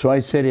 So I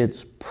said,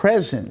 it's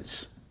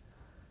presents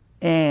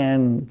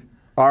and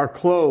our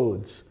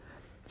clothes.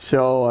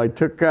 So I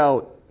took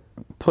out,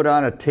 put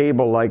on a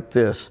table like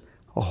this,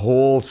 a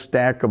whole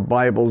stack of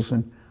Bibles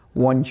and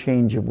one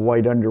change of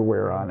white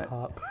underwear on it.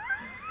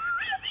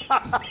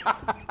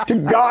 To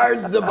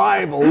guard the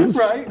Bibles.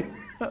 Right.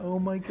 Oh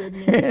my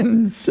goodness.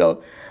 And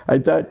so I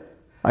thought,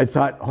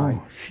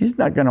 oh, she's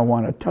not going to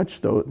want to touch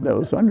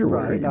those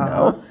underwear, you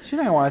know. She's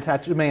not going to want to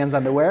touch a man's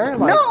underwear.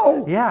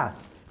 No. Yeah.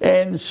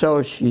 And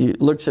so she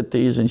looks at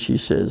these and she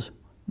says,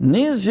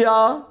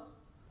 "Nizya,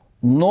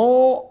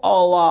 no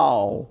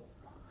allow."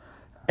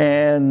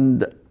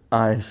 And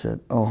I said,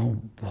 oh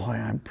boy,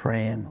 I'm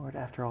praying. Lord,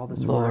 after all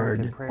this work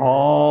and prayer.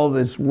 All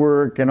this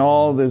work and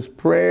all this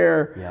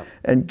prayer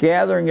and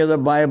gathering of the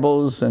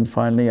Bibles. And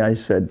finally I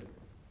said,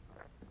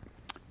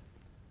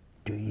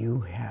 "Do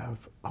you have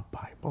a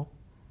Bible?"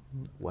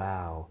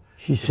 Wow.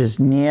 She says,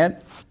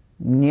 "Niet,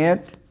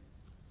 niet."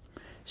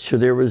 So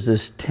there was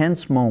this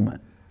tense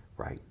moment.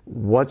 Right.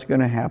 What's going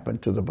to happen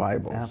to the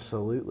Bibles?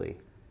 Absolutely.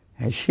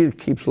 And she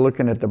keeps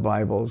looking at the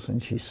Bibles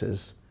and she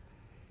says,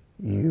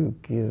 "You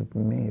give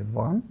me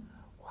one?"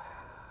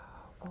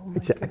 Wow. I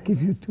said, I'll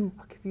give you 2.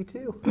 I'll give you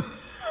 2.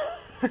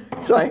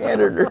 So I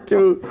handed her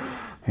 2,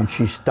 and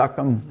she stuck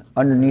them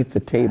underneath the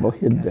table,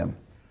 hid them.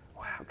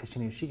 Wow, because she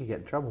knew she could get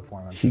in trouble for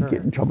them, I'm She'd sure.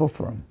 get in trouble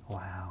for them.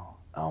 Wow.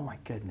 Oh, my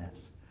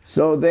goodness.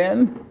 So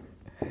then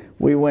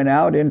we went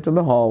out into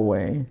the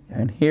hallway,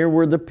 and here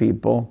were the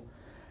people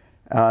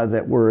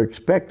that were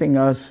expecting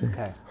us,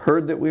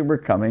 heard that we were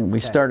coming. We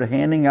started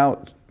handing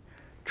out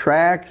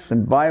tracts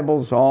and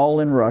Bibles all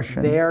in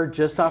Russian. They're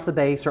just off the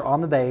base or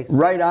on the base?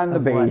 Right on the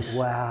base.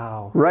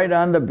 Wow. Right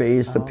on the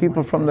base. The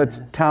people from the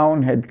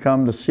town had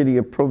come, the city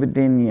of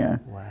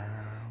Providenia. Wow.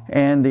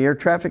 And the air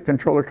traffic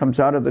controller comes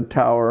out of the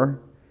tower.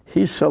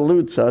 He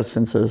salutes us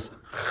and says,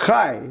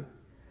 "Hi,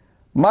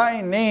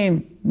 my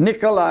name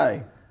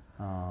Nikolai.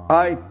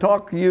 I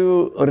talk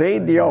you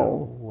radio.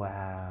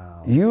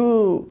 Wow.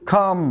 You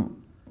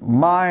come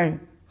my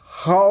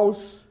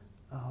house,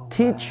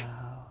 teach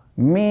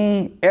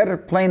me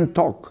airplane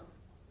talk."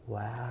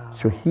 Wow.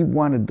 So he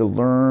wanted to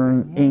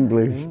learn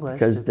English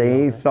because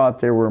they thought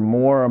there were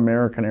more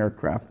American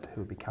aircraft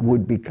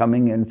would be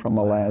coming in from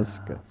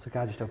Alaska. So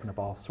God just opened up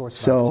all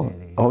sorts of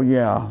opportunities. Oh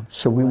yeah.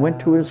 So we went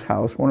to his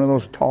house, one of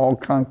those tall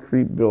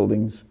concrete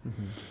buildings,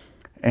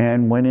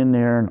 and went in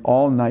there, and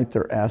all night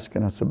they're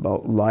asking us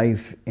about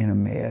life in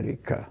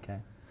America.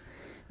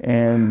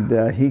 And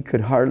he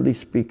could hardly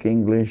speak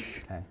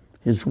English.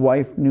 His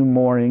wife knew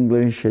more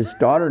English. His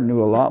daughter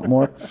knew a lot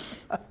more.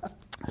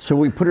 So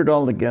we put it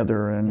all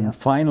together, and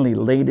finally,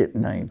 late at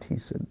night, he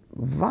said,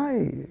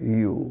 "Why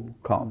you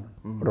come,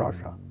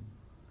 Russia?"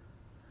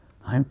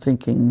 I'm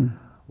thinking,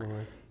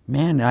 Lord.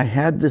 Man, I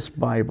had this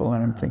Bible,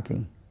 and I'm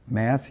thinking,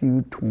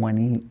 Matthew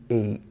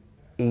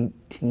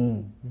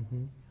 28:18.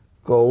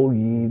 Go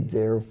ye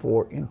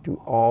therefore into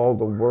all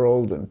the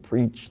world and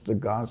preach the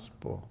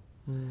gospel,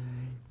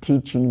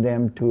 teaching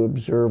them to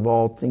observe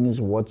all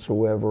things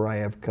whatsoever I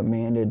have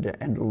commanded,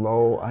 and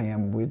lo, I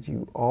am with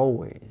you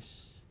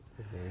always.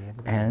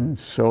 And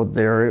so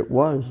there it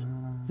was,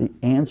 the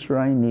answer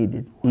I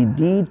needed.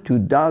 Иди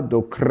туда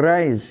до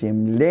края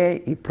земли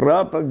и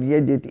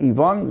проповедуй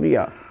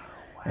Евангелие.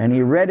 And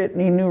he read it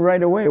and he knew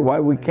right away why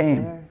we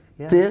came.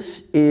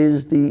 This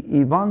is the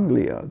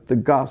Evangelion, the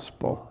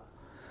gospel.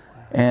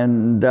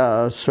 And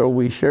so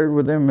we shared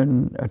with him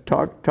and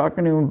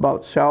talking to him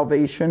about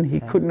salvation. He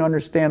couldn't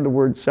understand the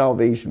word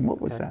salvation. What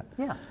was that?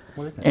 Yeah,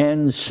 what is it?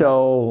 And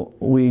so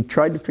we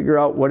tried to figure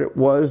out what it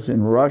was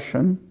in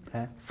Russian.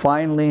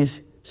 Finally,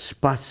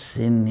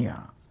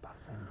 spasenia.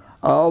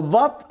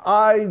 What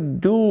I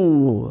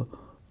do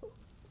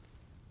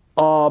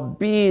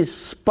be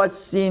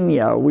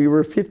spasenia. We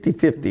were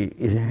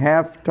 50-50,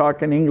 half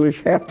talking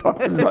English, half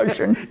talking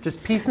Russian.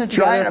 Just piecing it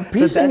together.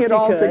 Piecing it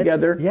all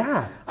together.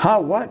 Yeah.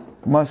 What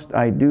must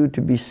I do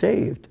to be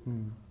saved?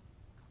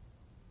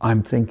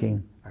 I'm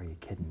thinking, are you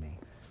kidding me?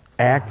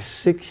 Acts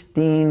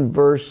 16,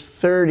 verse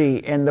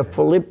 30, and the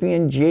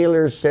Philippian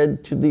jailer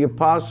said to the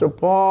Apostle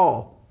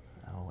Paul,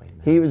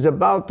 he was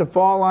about to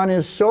fall on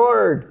his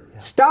sword,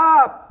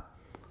 "Stop!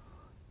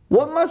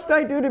 What must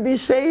I do to be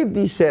saved?"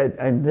 He said,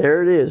 and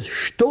there it is.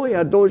 Что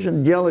я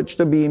должен делать,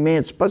 чтобы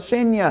иметь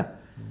спасение?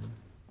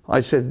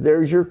 I said,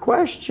 there's your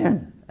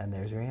question. And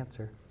there's your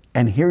answer.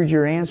 And here's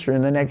your answer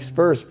in the next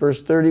verse,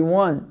 verse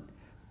 31.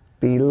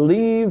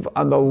 Believe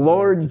on the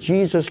Lord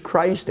Jesus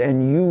Christ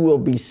and you will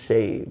be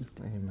saved.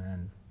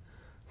 Amen.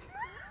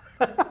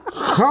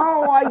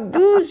 How I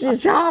do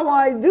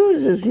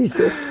this, he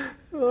said.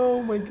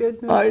 Oh my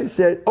goodness. I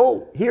said,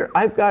 here,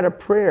 I've got a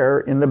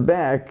prayer in the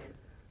back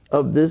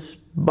of this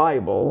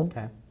Bible.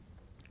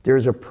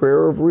 There's a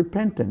prayer of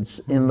repentance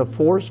in the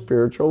 4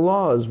 spiritual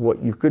laws,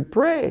 what you could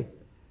pray.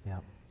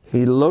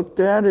 He looked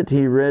at it,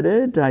 he read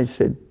it. I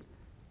said,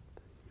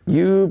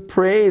 you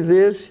pray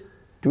this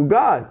to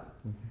God.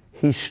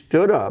 He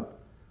stood up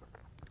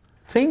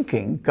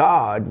thinking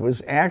God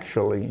was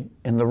actually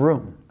in the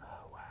room.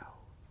 Oh, wow.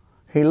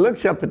 He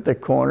looks up at the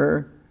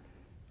corner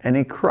and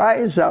he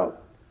cries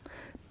out,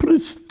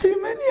 "Прости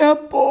меня,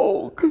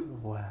 Бог."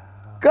 Wow.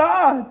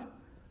 God,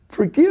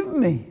 forgive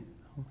me.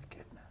 Oh my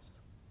goodness.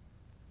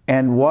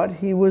 And what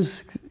he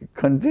was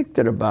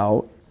convicted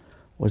about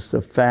was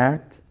the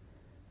fact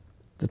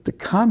that the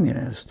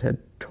communist had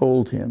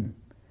told him,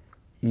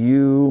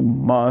 you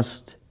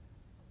must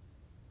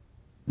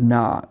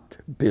not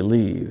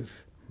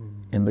believe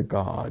in the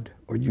God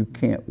or you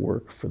can't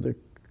work for the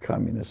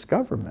communist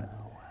government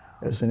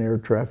as an air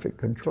traffic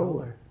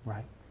controller.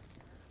 Right.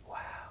 Wow.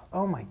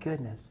 Oh my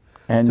goodness.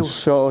 And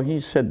so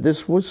he said,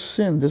 this was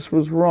sin, this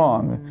was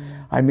wrong.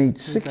 I made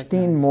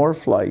 16 more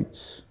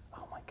flights.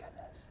 Oh my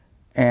goodness.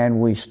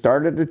 And we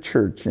started a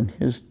church in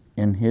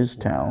his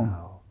town.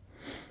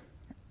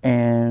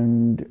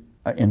 And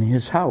in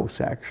his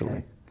house,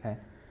 actually.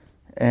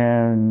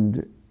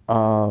 And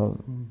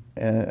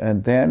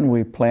then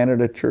we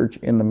planted a church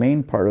in the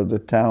main part of the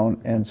town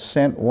and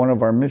sent one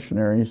of our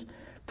missionaries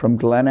from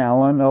Glen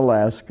Allen,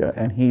 Alaska,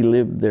 and he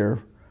lived there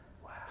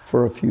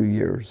for a few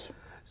years.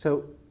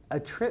 So a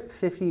trip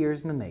 50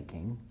 years in the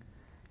making,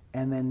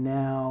 and then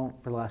now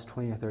for the last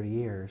 20 or 30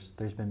 years,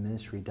 there's been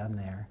ministry done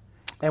there.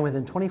 And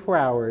within 24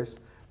 hours,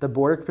 the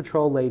Border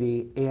Patrol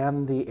lady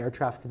and the air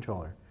traffic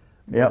controller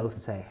both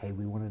say, hey,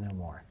 we want to know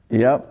more.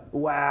 Yep.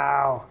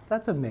 Wow,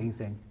 that's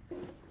amazing.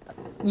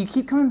 You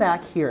keep coming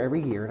back here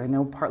every year, and I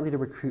know partly to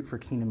recruit for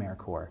Kingdom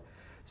AmeriCorps.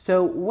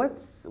 So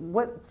what's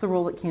the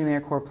role that Kingdom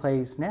AmeriCorps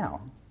plays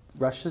now?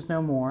 Russia's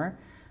no more.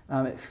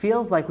 It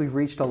feels like we've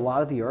reached a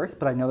lot of the earth,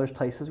 but I know there's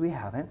places we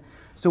haven't.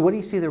 So what do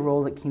you see the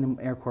role that Kingdom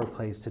AmeriCorps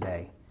plays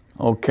today?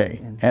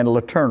 Okay, and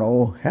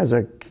LeTourneau has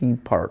a key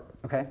part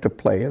to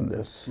play in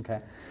this.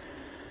 Okay.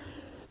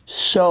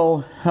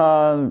 So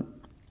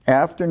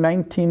after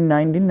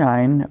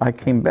 1999, I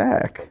came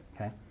back.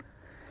 Okay.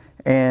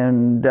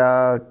 And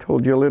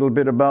told you a little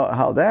bit about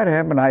how that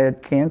happened. I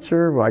had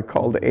cancer. I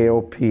called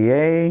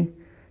AOPA,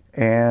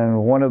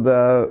 and one of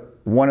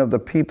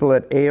the people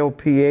at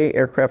AOPA,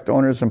 Aircraft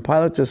Owners and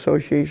Pilots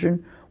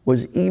Association,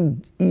 was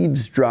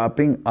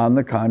eavesdropping on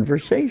the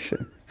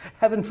conversation.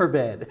 Heaven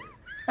forbid.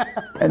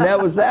 And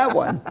that was that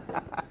one.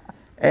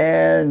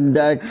 And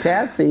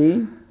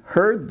Kathy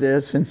heard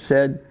this and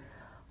said,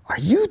 "Are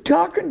you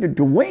talking to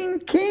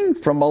Dwayne King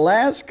from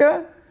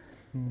Alaska?"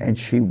 And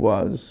she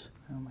was.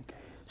 Oh my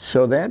goodness.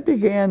 So that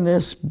began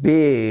this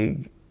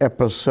big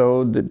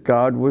episode that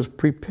God was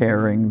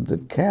preparing,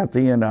 that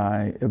Kathy and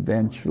I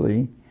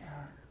eventually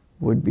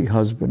would be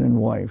husband and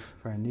wife.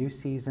 For a new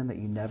season that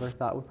you never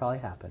thought would probably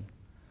happen.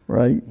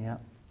 Right? Yeah.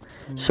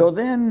 So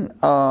then,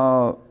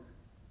 by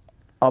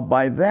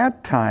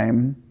that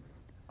time,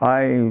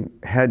 I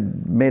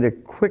had made a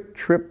quick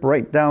trip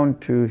right down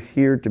to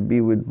here to be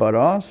with Bud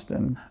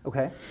Austin.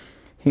 Okay.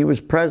 He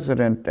was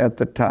president at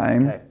the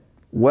time,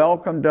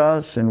 welcomed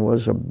us, and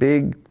was a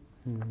big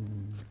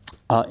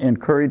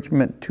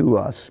encouragement to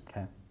us.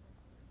 Okay.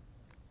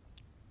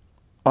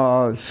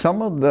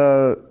 Some of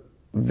the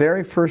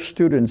very first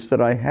students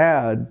that I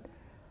had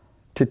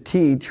to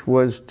teach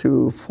was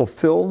to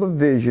fulfill the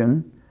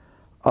vision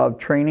of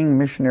training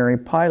missionary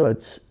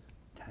pilots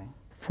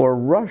for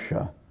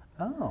Russia.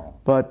 Oh.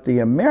 But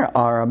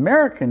our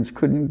Americans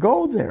couldn't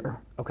go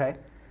there. Okay.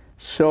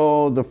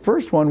 So the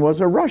first one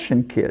was a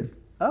Russian kid.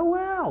 Oh,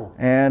 wow.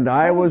 And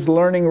I was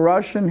learning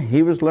Russian,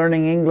 he was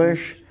learning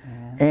English,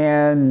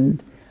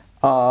 and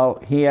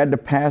he had to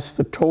pass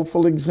the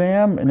TOEFL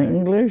exam in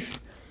English.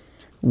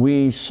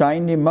 We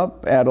signed him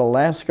up at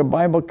Alaska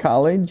Bible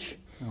College.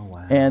 Oh,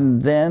 wow.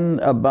 And then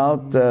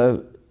about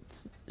the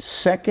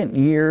second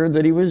year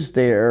that he was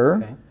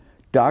there,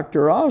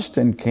 Dr.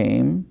 Austin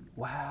came.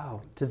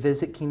 Wow. To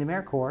visit Kingdom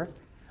AmeriCorps.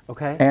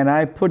 Okay. And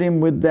I put him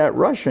with that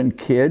Russian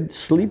kid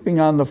sleeping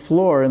on the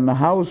floor in the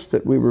house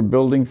that we were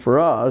building for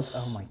us.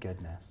 Oh my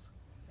goodness.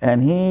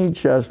 And he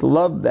just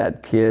loved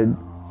that kid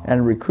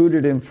and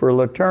recruited him for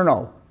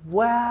LeTourneau.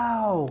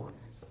 Wow.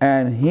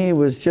 And he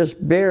was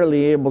just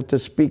barely able to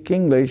speak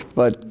English,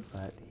 but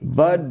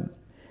Bud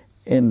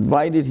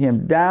invited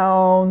him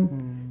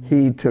down.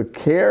 He took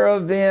care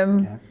of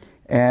him,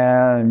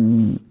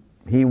 and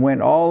he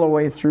went all the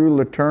way through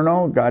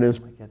LeTourneau, got his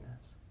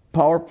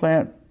power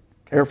plant,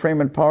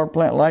 airframe and power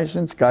plant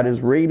license, got his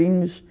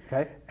ratings,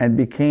 and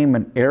became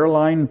an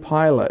airline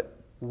pilot.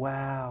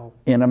 Wow.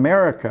 In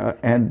America,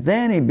 and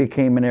then he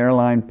became an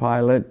airline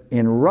pilot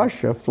in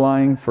Russia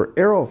flying for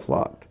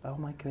Aeroflot. Oh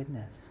my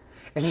goodness.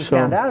 And he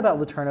found out about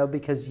LeTourneau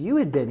because you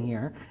had been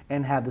here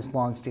and had this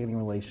long-standing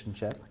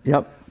relationship.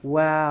 Yep.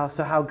 Wow.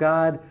 So how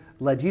God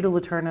led you to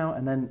LeTourneau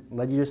and then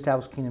led you to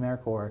establish Kingdom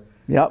AmeriCorps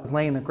was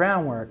laying the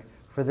groundwork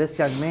for this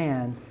young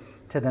man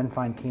to then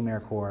find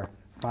Kingdom AmeriCorps,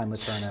 find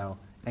LeTourneau,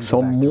 and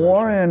so go back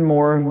more to and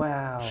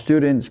more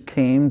students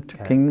came to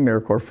Kingdom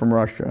AmeriCorps from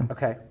Russia.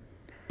 Okay.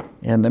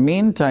 In the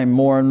meantime,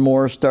 more and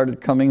more started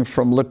coming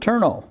from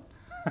LeTourneau.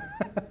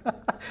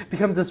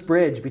 Becomes this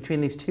bridge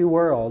between these two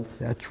worlds.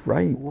 That's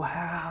right.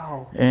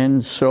 Wow.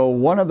 And so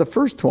one of the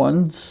first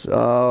ones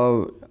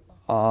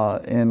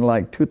in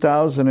like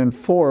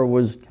 2004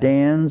 was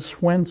Dan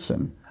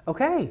Swenson.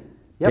 Okay.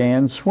 Yep.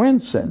 Dan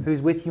Swenson.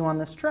 Who's with you on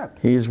this trip.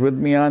 He's with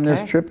me on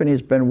this trip, and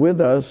he's been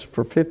with us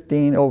for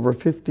over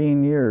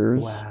 15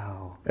 years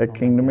at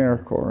Kingdom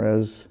AmeriCorps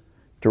as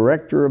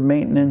Director of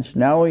Maintenance.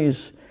 Now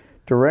he's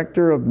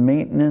Director of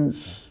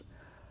Maintenance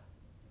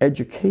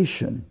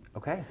Education.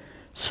 Okay.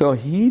 So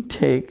he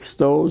takes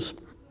those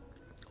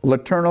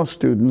LeTourneau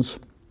students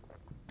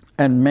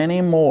and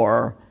many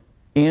more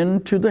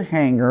into the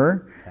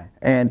hangar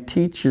and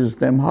teaches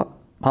them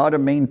how to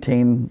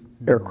maintain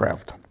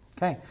aircraft.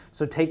 Okay,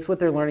 so takes what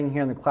they're learning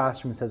here in the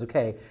classroom and says,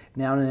 okay,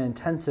 now in an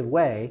intensive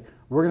way,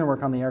 we're going to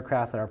work on the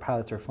aircraft that our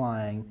pilots are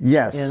flying in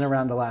and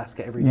around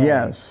Alaska every day.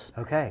 Yes.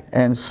 Okay.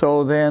 And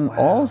so then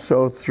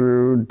also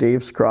through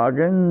Dave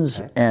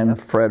Scroggins and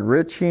Fred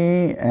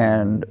Ritchie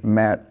and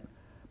Matt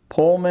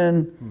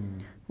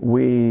Pullman,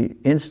 we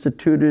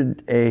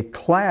instituted a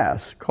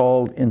class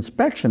called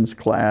Inspections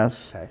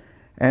Class.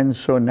 And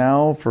so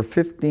now for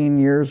 15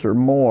 years or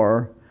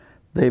more,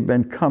 they've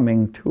been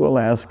coming to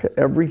Alaska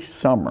every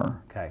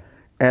summer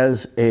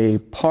as a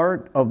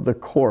part of the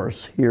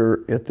course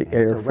here at the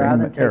airframe. So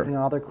rather than taking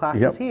all their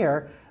classes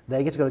here,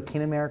 they get to go to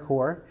Kingdom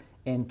AmeriCorps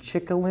in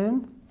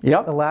Chickaloon,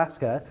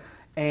 Alaska,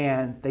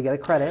 And they get a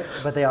credit,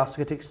 but they also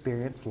get to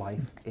experience life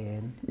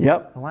in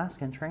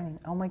Alaska and training.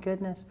 Oh my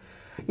goodness.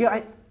 You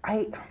know,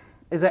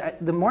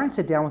 the more I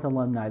sit down with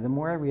alumni, the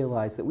more I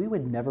realize that we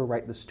would never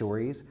write the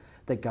stories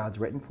that God's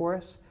written for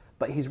us,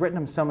 but He's written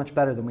them so much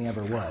better than we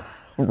ever would.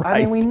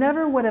 Right. I mean,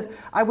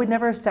 I would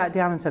never have sat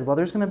down and said, well,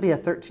 there's going to be a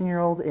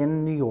 13-year-old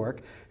in New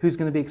York who's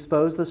going to be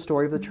exposed to the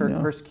story of the church,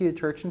 persecuted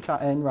church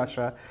in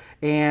Russia.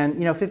 And,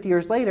 50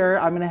 years later,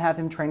 I'm going to have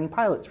him training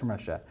pilots from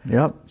Russia.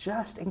 Yep.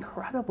 Just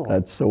incredible.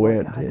 That's the way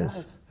it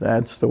is.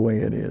 That's the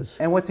way it is.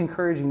 And what's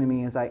encouraging to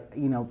me is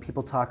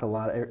people talk a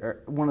lot,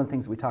 or one of the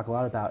things that we talk a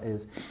lot about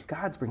is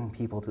God's bringing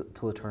people to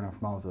LeTourneau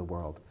from all over the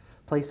world,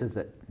 places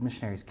that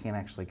missionaries can't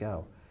actually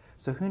go.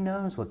 So who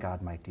knows what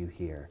God might do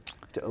here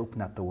to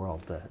open up the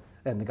world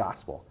and the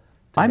gospel.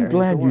 I'm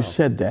glad you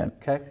said that.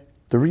 Okay.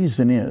 The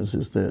reason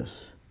is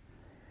this.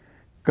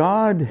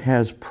 God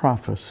has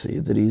prophecy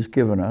that He's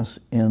given us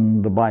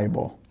in the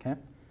Bible. Okay.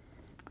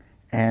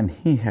 And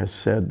He has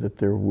said that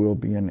there will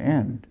be an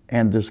end.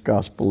 And this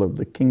gospel of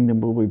the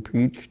kingdom will be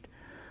preached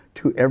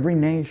to every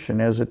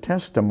nation as a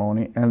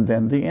testimony, and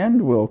then the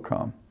end will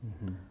come.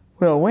 Mm-hmm.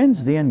 Well,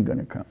 when's the end going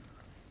to come?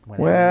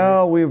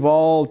 Well, we've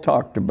all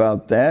talked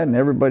about that, and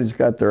everybody's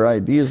got their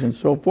ideas and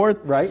so forth.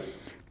 Right.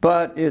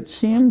 But it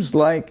seems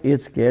like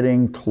it's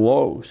getting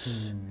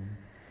close.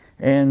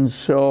 And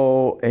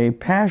so a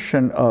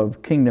passion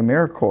of Kingdom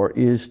Air Corps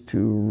is to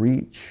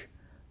reach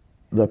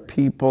the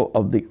people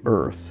of the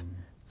earth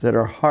that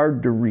are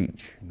hard to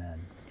reach,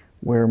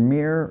 where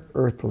mere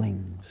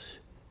earthlings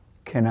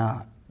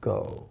cannot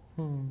go.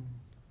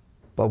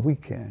 But we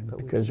can,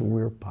 because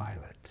we're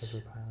pilots.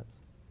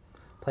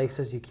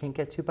 Places you can't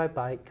get to by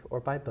bike or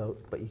by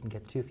boat, but you can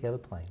get to if you have a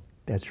plane.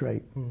 That's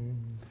right.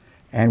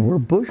 And we're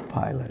bush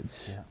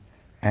pilots,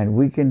 and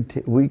we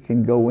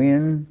can go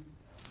in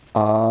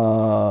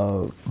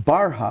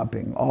bar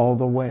hopping all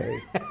the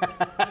way.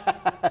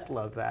 I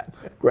love that.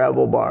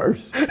 Gravel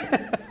bars.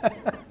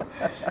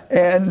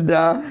 And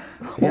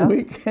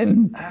we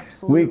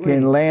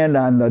can land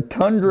on the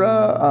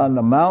tundra, on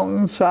the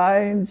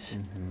mountainsides,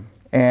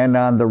 and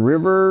on the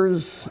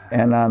rivers,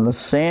 and on the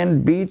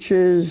sand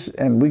beaches,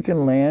 and we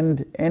can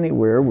land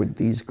anywhere with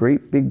these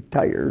great big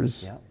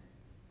tires.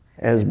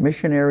 As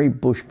missionary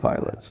bush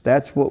pilots.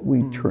 That's what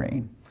we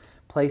train.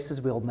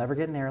 Places we'll never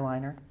get an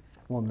airliner.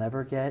 We'll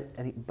never get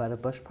any, but a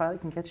bush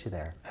pilot can get you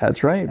there.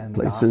 That's right. And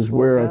places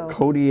where a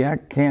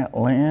Kodiak can't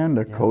land,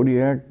 a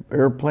Kodiak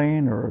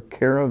airplane or a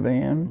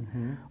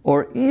caravan,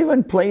 or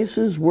even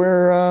places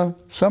where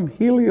some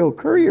Helio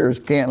couriers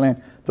can't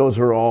land. Those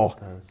are all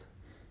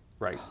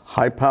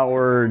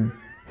high-powered,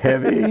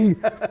 heavy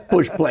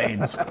bush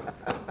planes.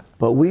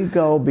 But we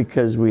go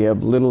because we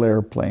have little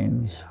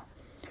airplanes.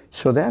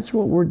 So that's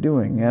what we're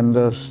doing, and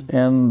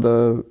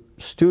the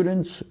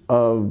students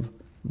of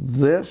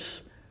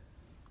this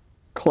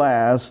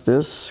class,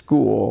 this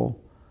school,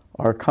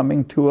 are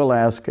coming to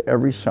Alaska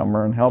every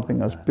summer and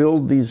helping us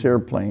build these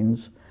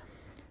airplanes,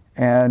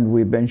 and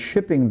we've been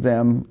shipping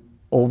them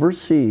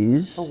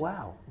overseas. Oh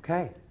wow!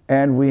 Okay.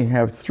 And we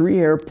have 3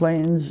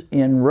 airplanes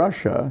in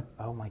Russia.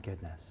 Oh my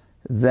goodness!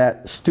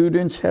 That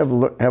students have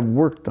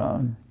worked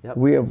on.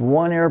 We have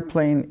 1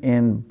 airplane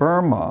in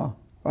Burma.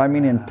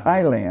 In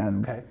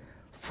Thailand. Okay.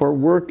 For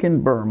work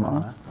in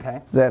Burma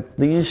that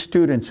these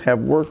students have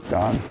worked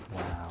on.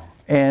 Wow.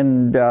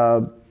 And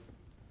oh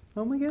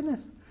my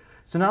goodness.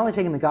 So not only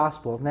taking the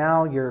gospel,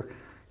 now you're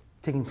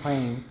taking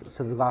planes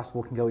so the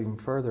gospel can go even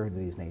further into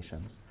these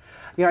nations.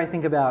 I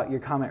think about your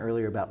comment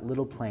earlier about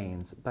little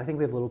planes, but I think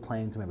we have little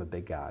planes and we have a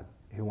big God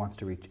who wants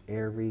to reach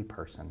every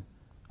person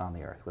on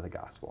the earth with the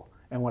gospel.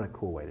 And what a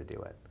cool way to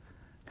do it.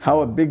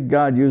 How a big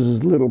God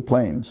uses little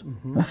planes.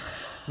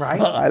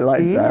 Right? I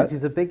like that.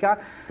 He's a big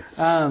God.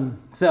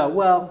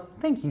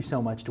 Thank you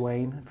so much,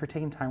 Dwayne, for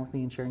taking time with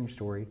me and sharing your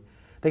story.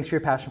 Thanks for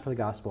your passion for the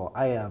gospel.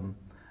 I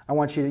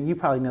want you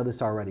probably know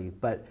this already,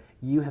 but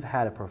you have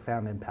had a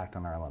profound impact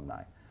on our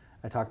alumni.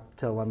 I talk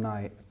to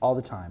alumni all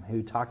the time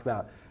who talk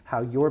about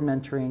how your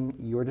mentoring,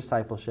 your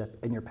discipleship,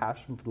 and your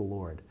passion for the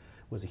Lord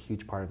was a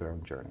huge part of their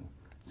own journey.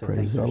 So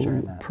thanks for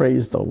sharing that.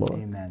 Praise the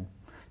Lord. Amen.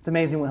 It's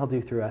amazing what He'll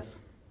do through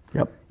us.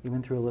 Yep.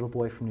 Even through a little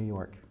boy from New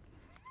York.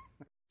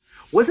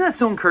 Wasn't that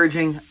so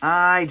encouraging?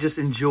 I just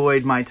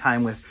enjoyed my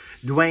time with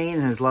Dwayne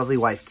and his lovely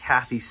wife,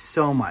 Kathy,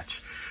 so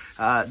much.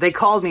 They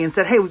called me and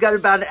said, hey, we've got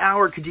about an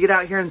hour. Could you get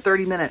out here in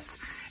 30 minutes?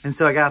 And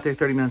so I got out there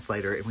 30 minutes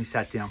later, and we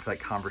sat down for that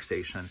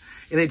conversation.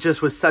 And it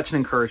just was such an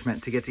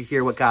encouragement to get to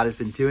hear what God has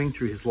been doing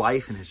through his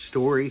life and his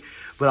story,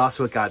 but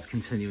also what God's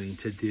continuing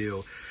to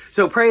do.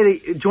 So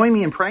join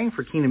me in praying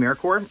for Kingdom Air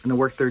Corps and the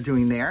work they're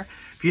doing there.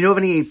 If you know of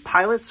any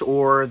pilots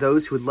or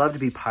those who would love to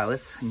be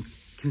pilots,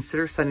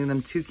 consider sending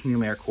them to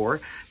Kingdom Air Corps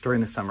during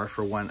the summer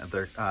for one of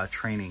their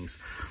trainings.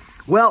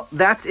 Well,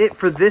 that's it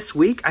for this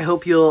week. I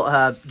hope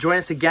you'll join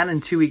us again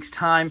in 2 weeks'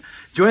 time.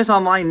 Join us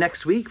online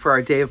next week for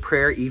our Day of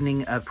Prayer,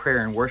 Evening of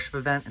Prayer and Worship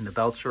event in the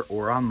Belcher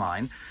or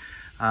online.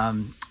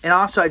 And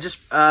also,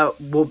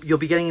 you'll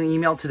be getting an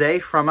email today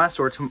from us,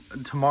 or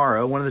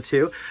tomorrow, one of the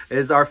two,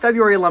 is our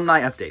February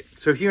alumni update.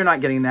 So if you're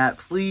not getting that,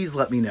 please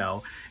let me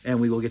know,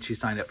 and we will get you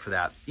signed up for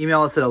that.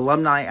 Email us at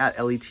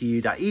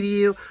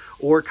alumni@letu.edu,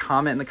 or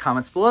comment in the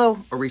comments below,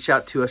 or reach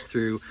out to us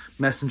through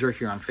Messenger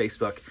here on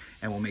Facebook,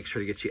 and we'll make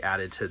sure to get you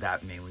added to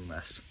that mailing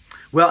list.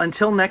 Well,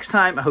 until next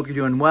time, I hope you're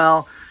doing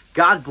well.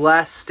 God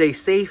bless, stay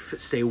safe,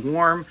 stay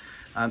warm,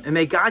 and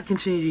may God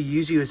continue to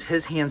use you as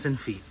his hands and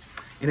feet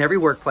in every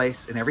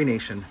workplace, in every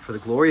nation, for the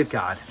glory of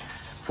God,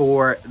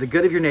 for the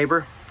good of your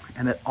neighbor,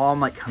 and that all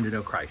might come to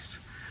know Christ.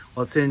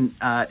 Well, it's in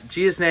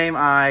Jesus' name,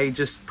 I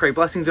just pray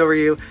blessings over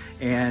you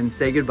and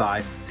say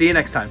goodbye. See you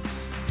next time.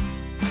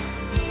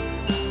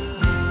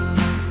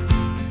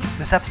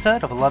 This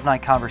episode of Alumni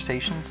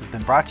Conversations has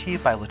been brought to you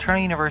by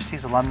LeTourneau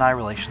University's Alumni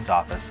Relations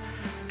Office,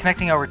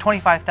 connecting over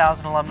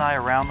 25,000 alumni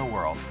around the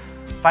world.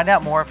 Find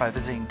out more by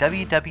visiting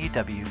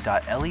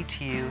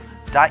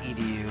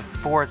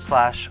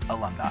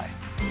www.letu.edu/alumni.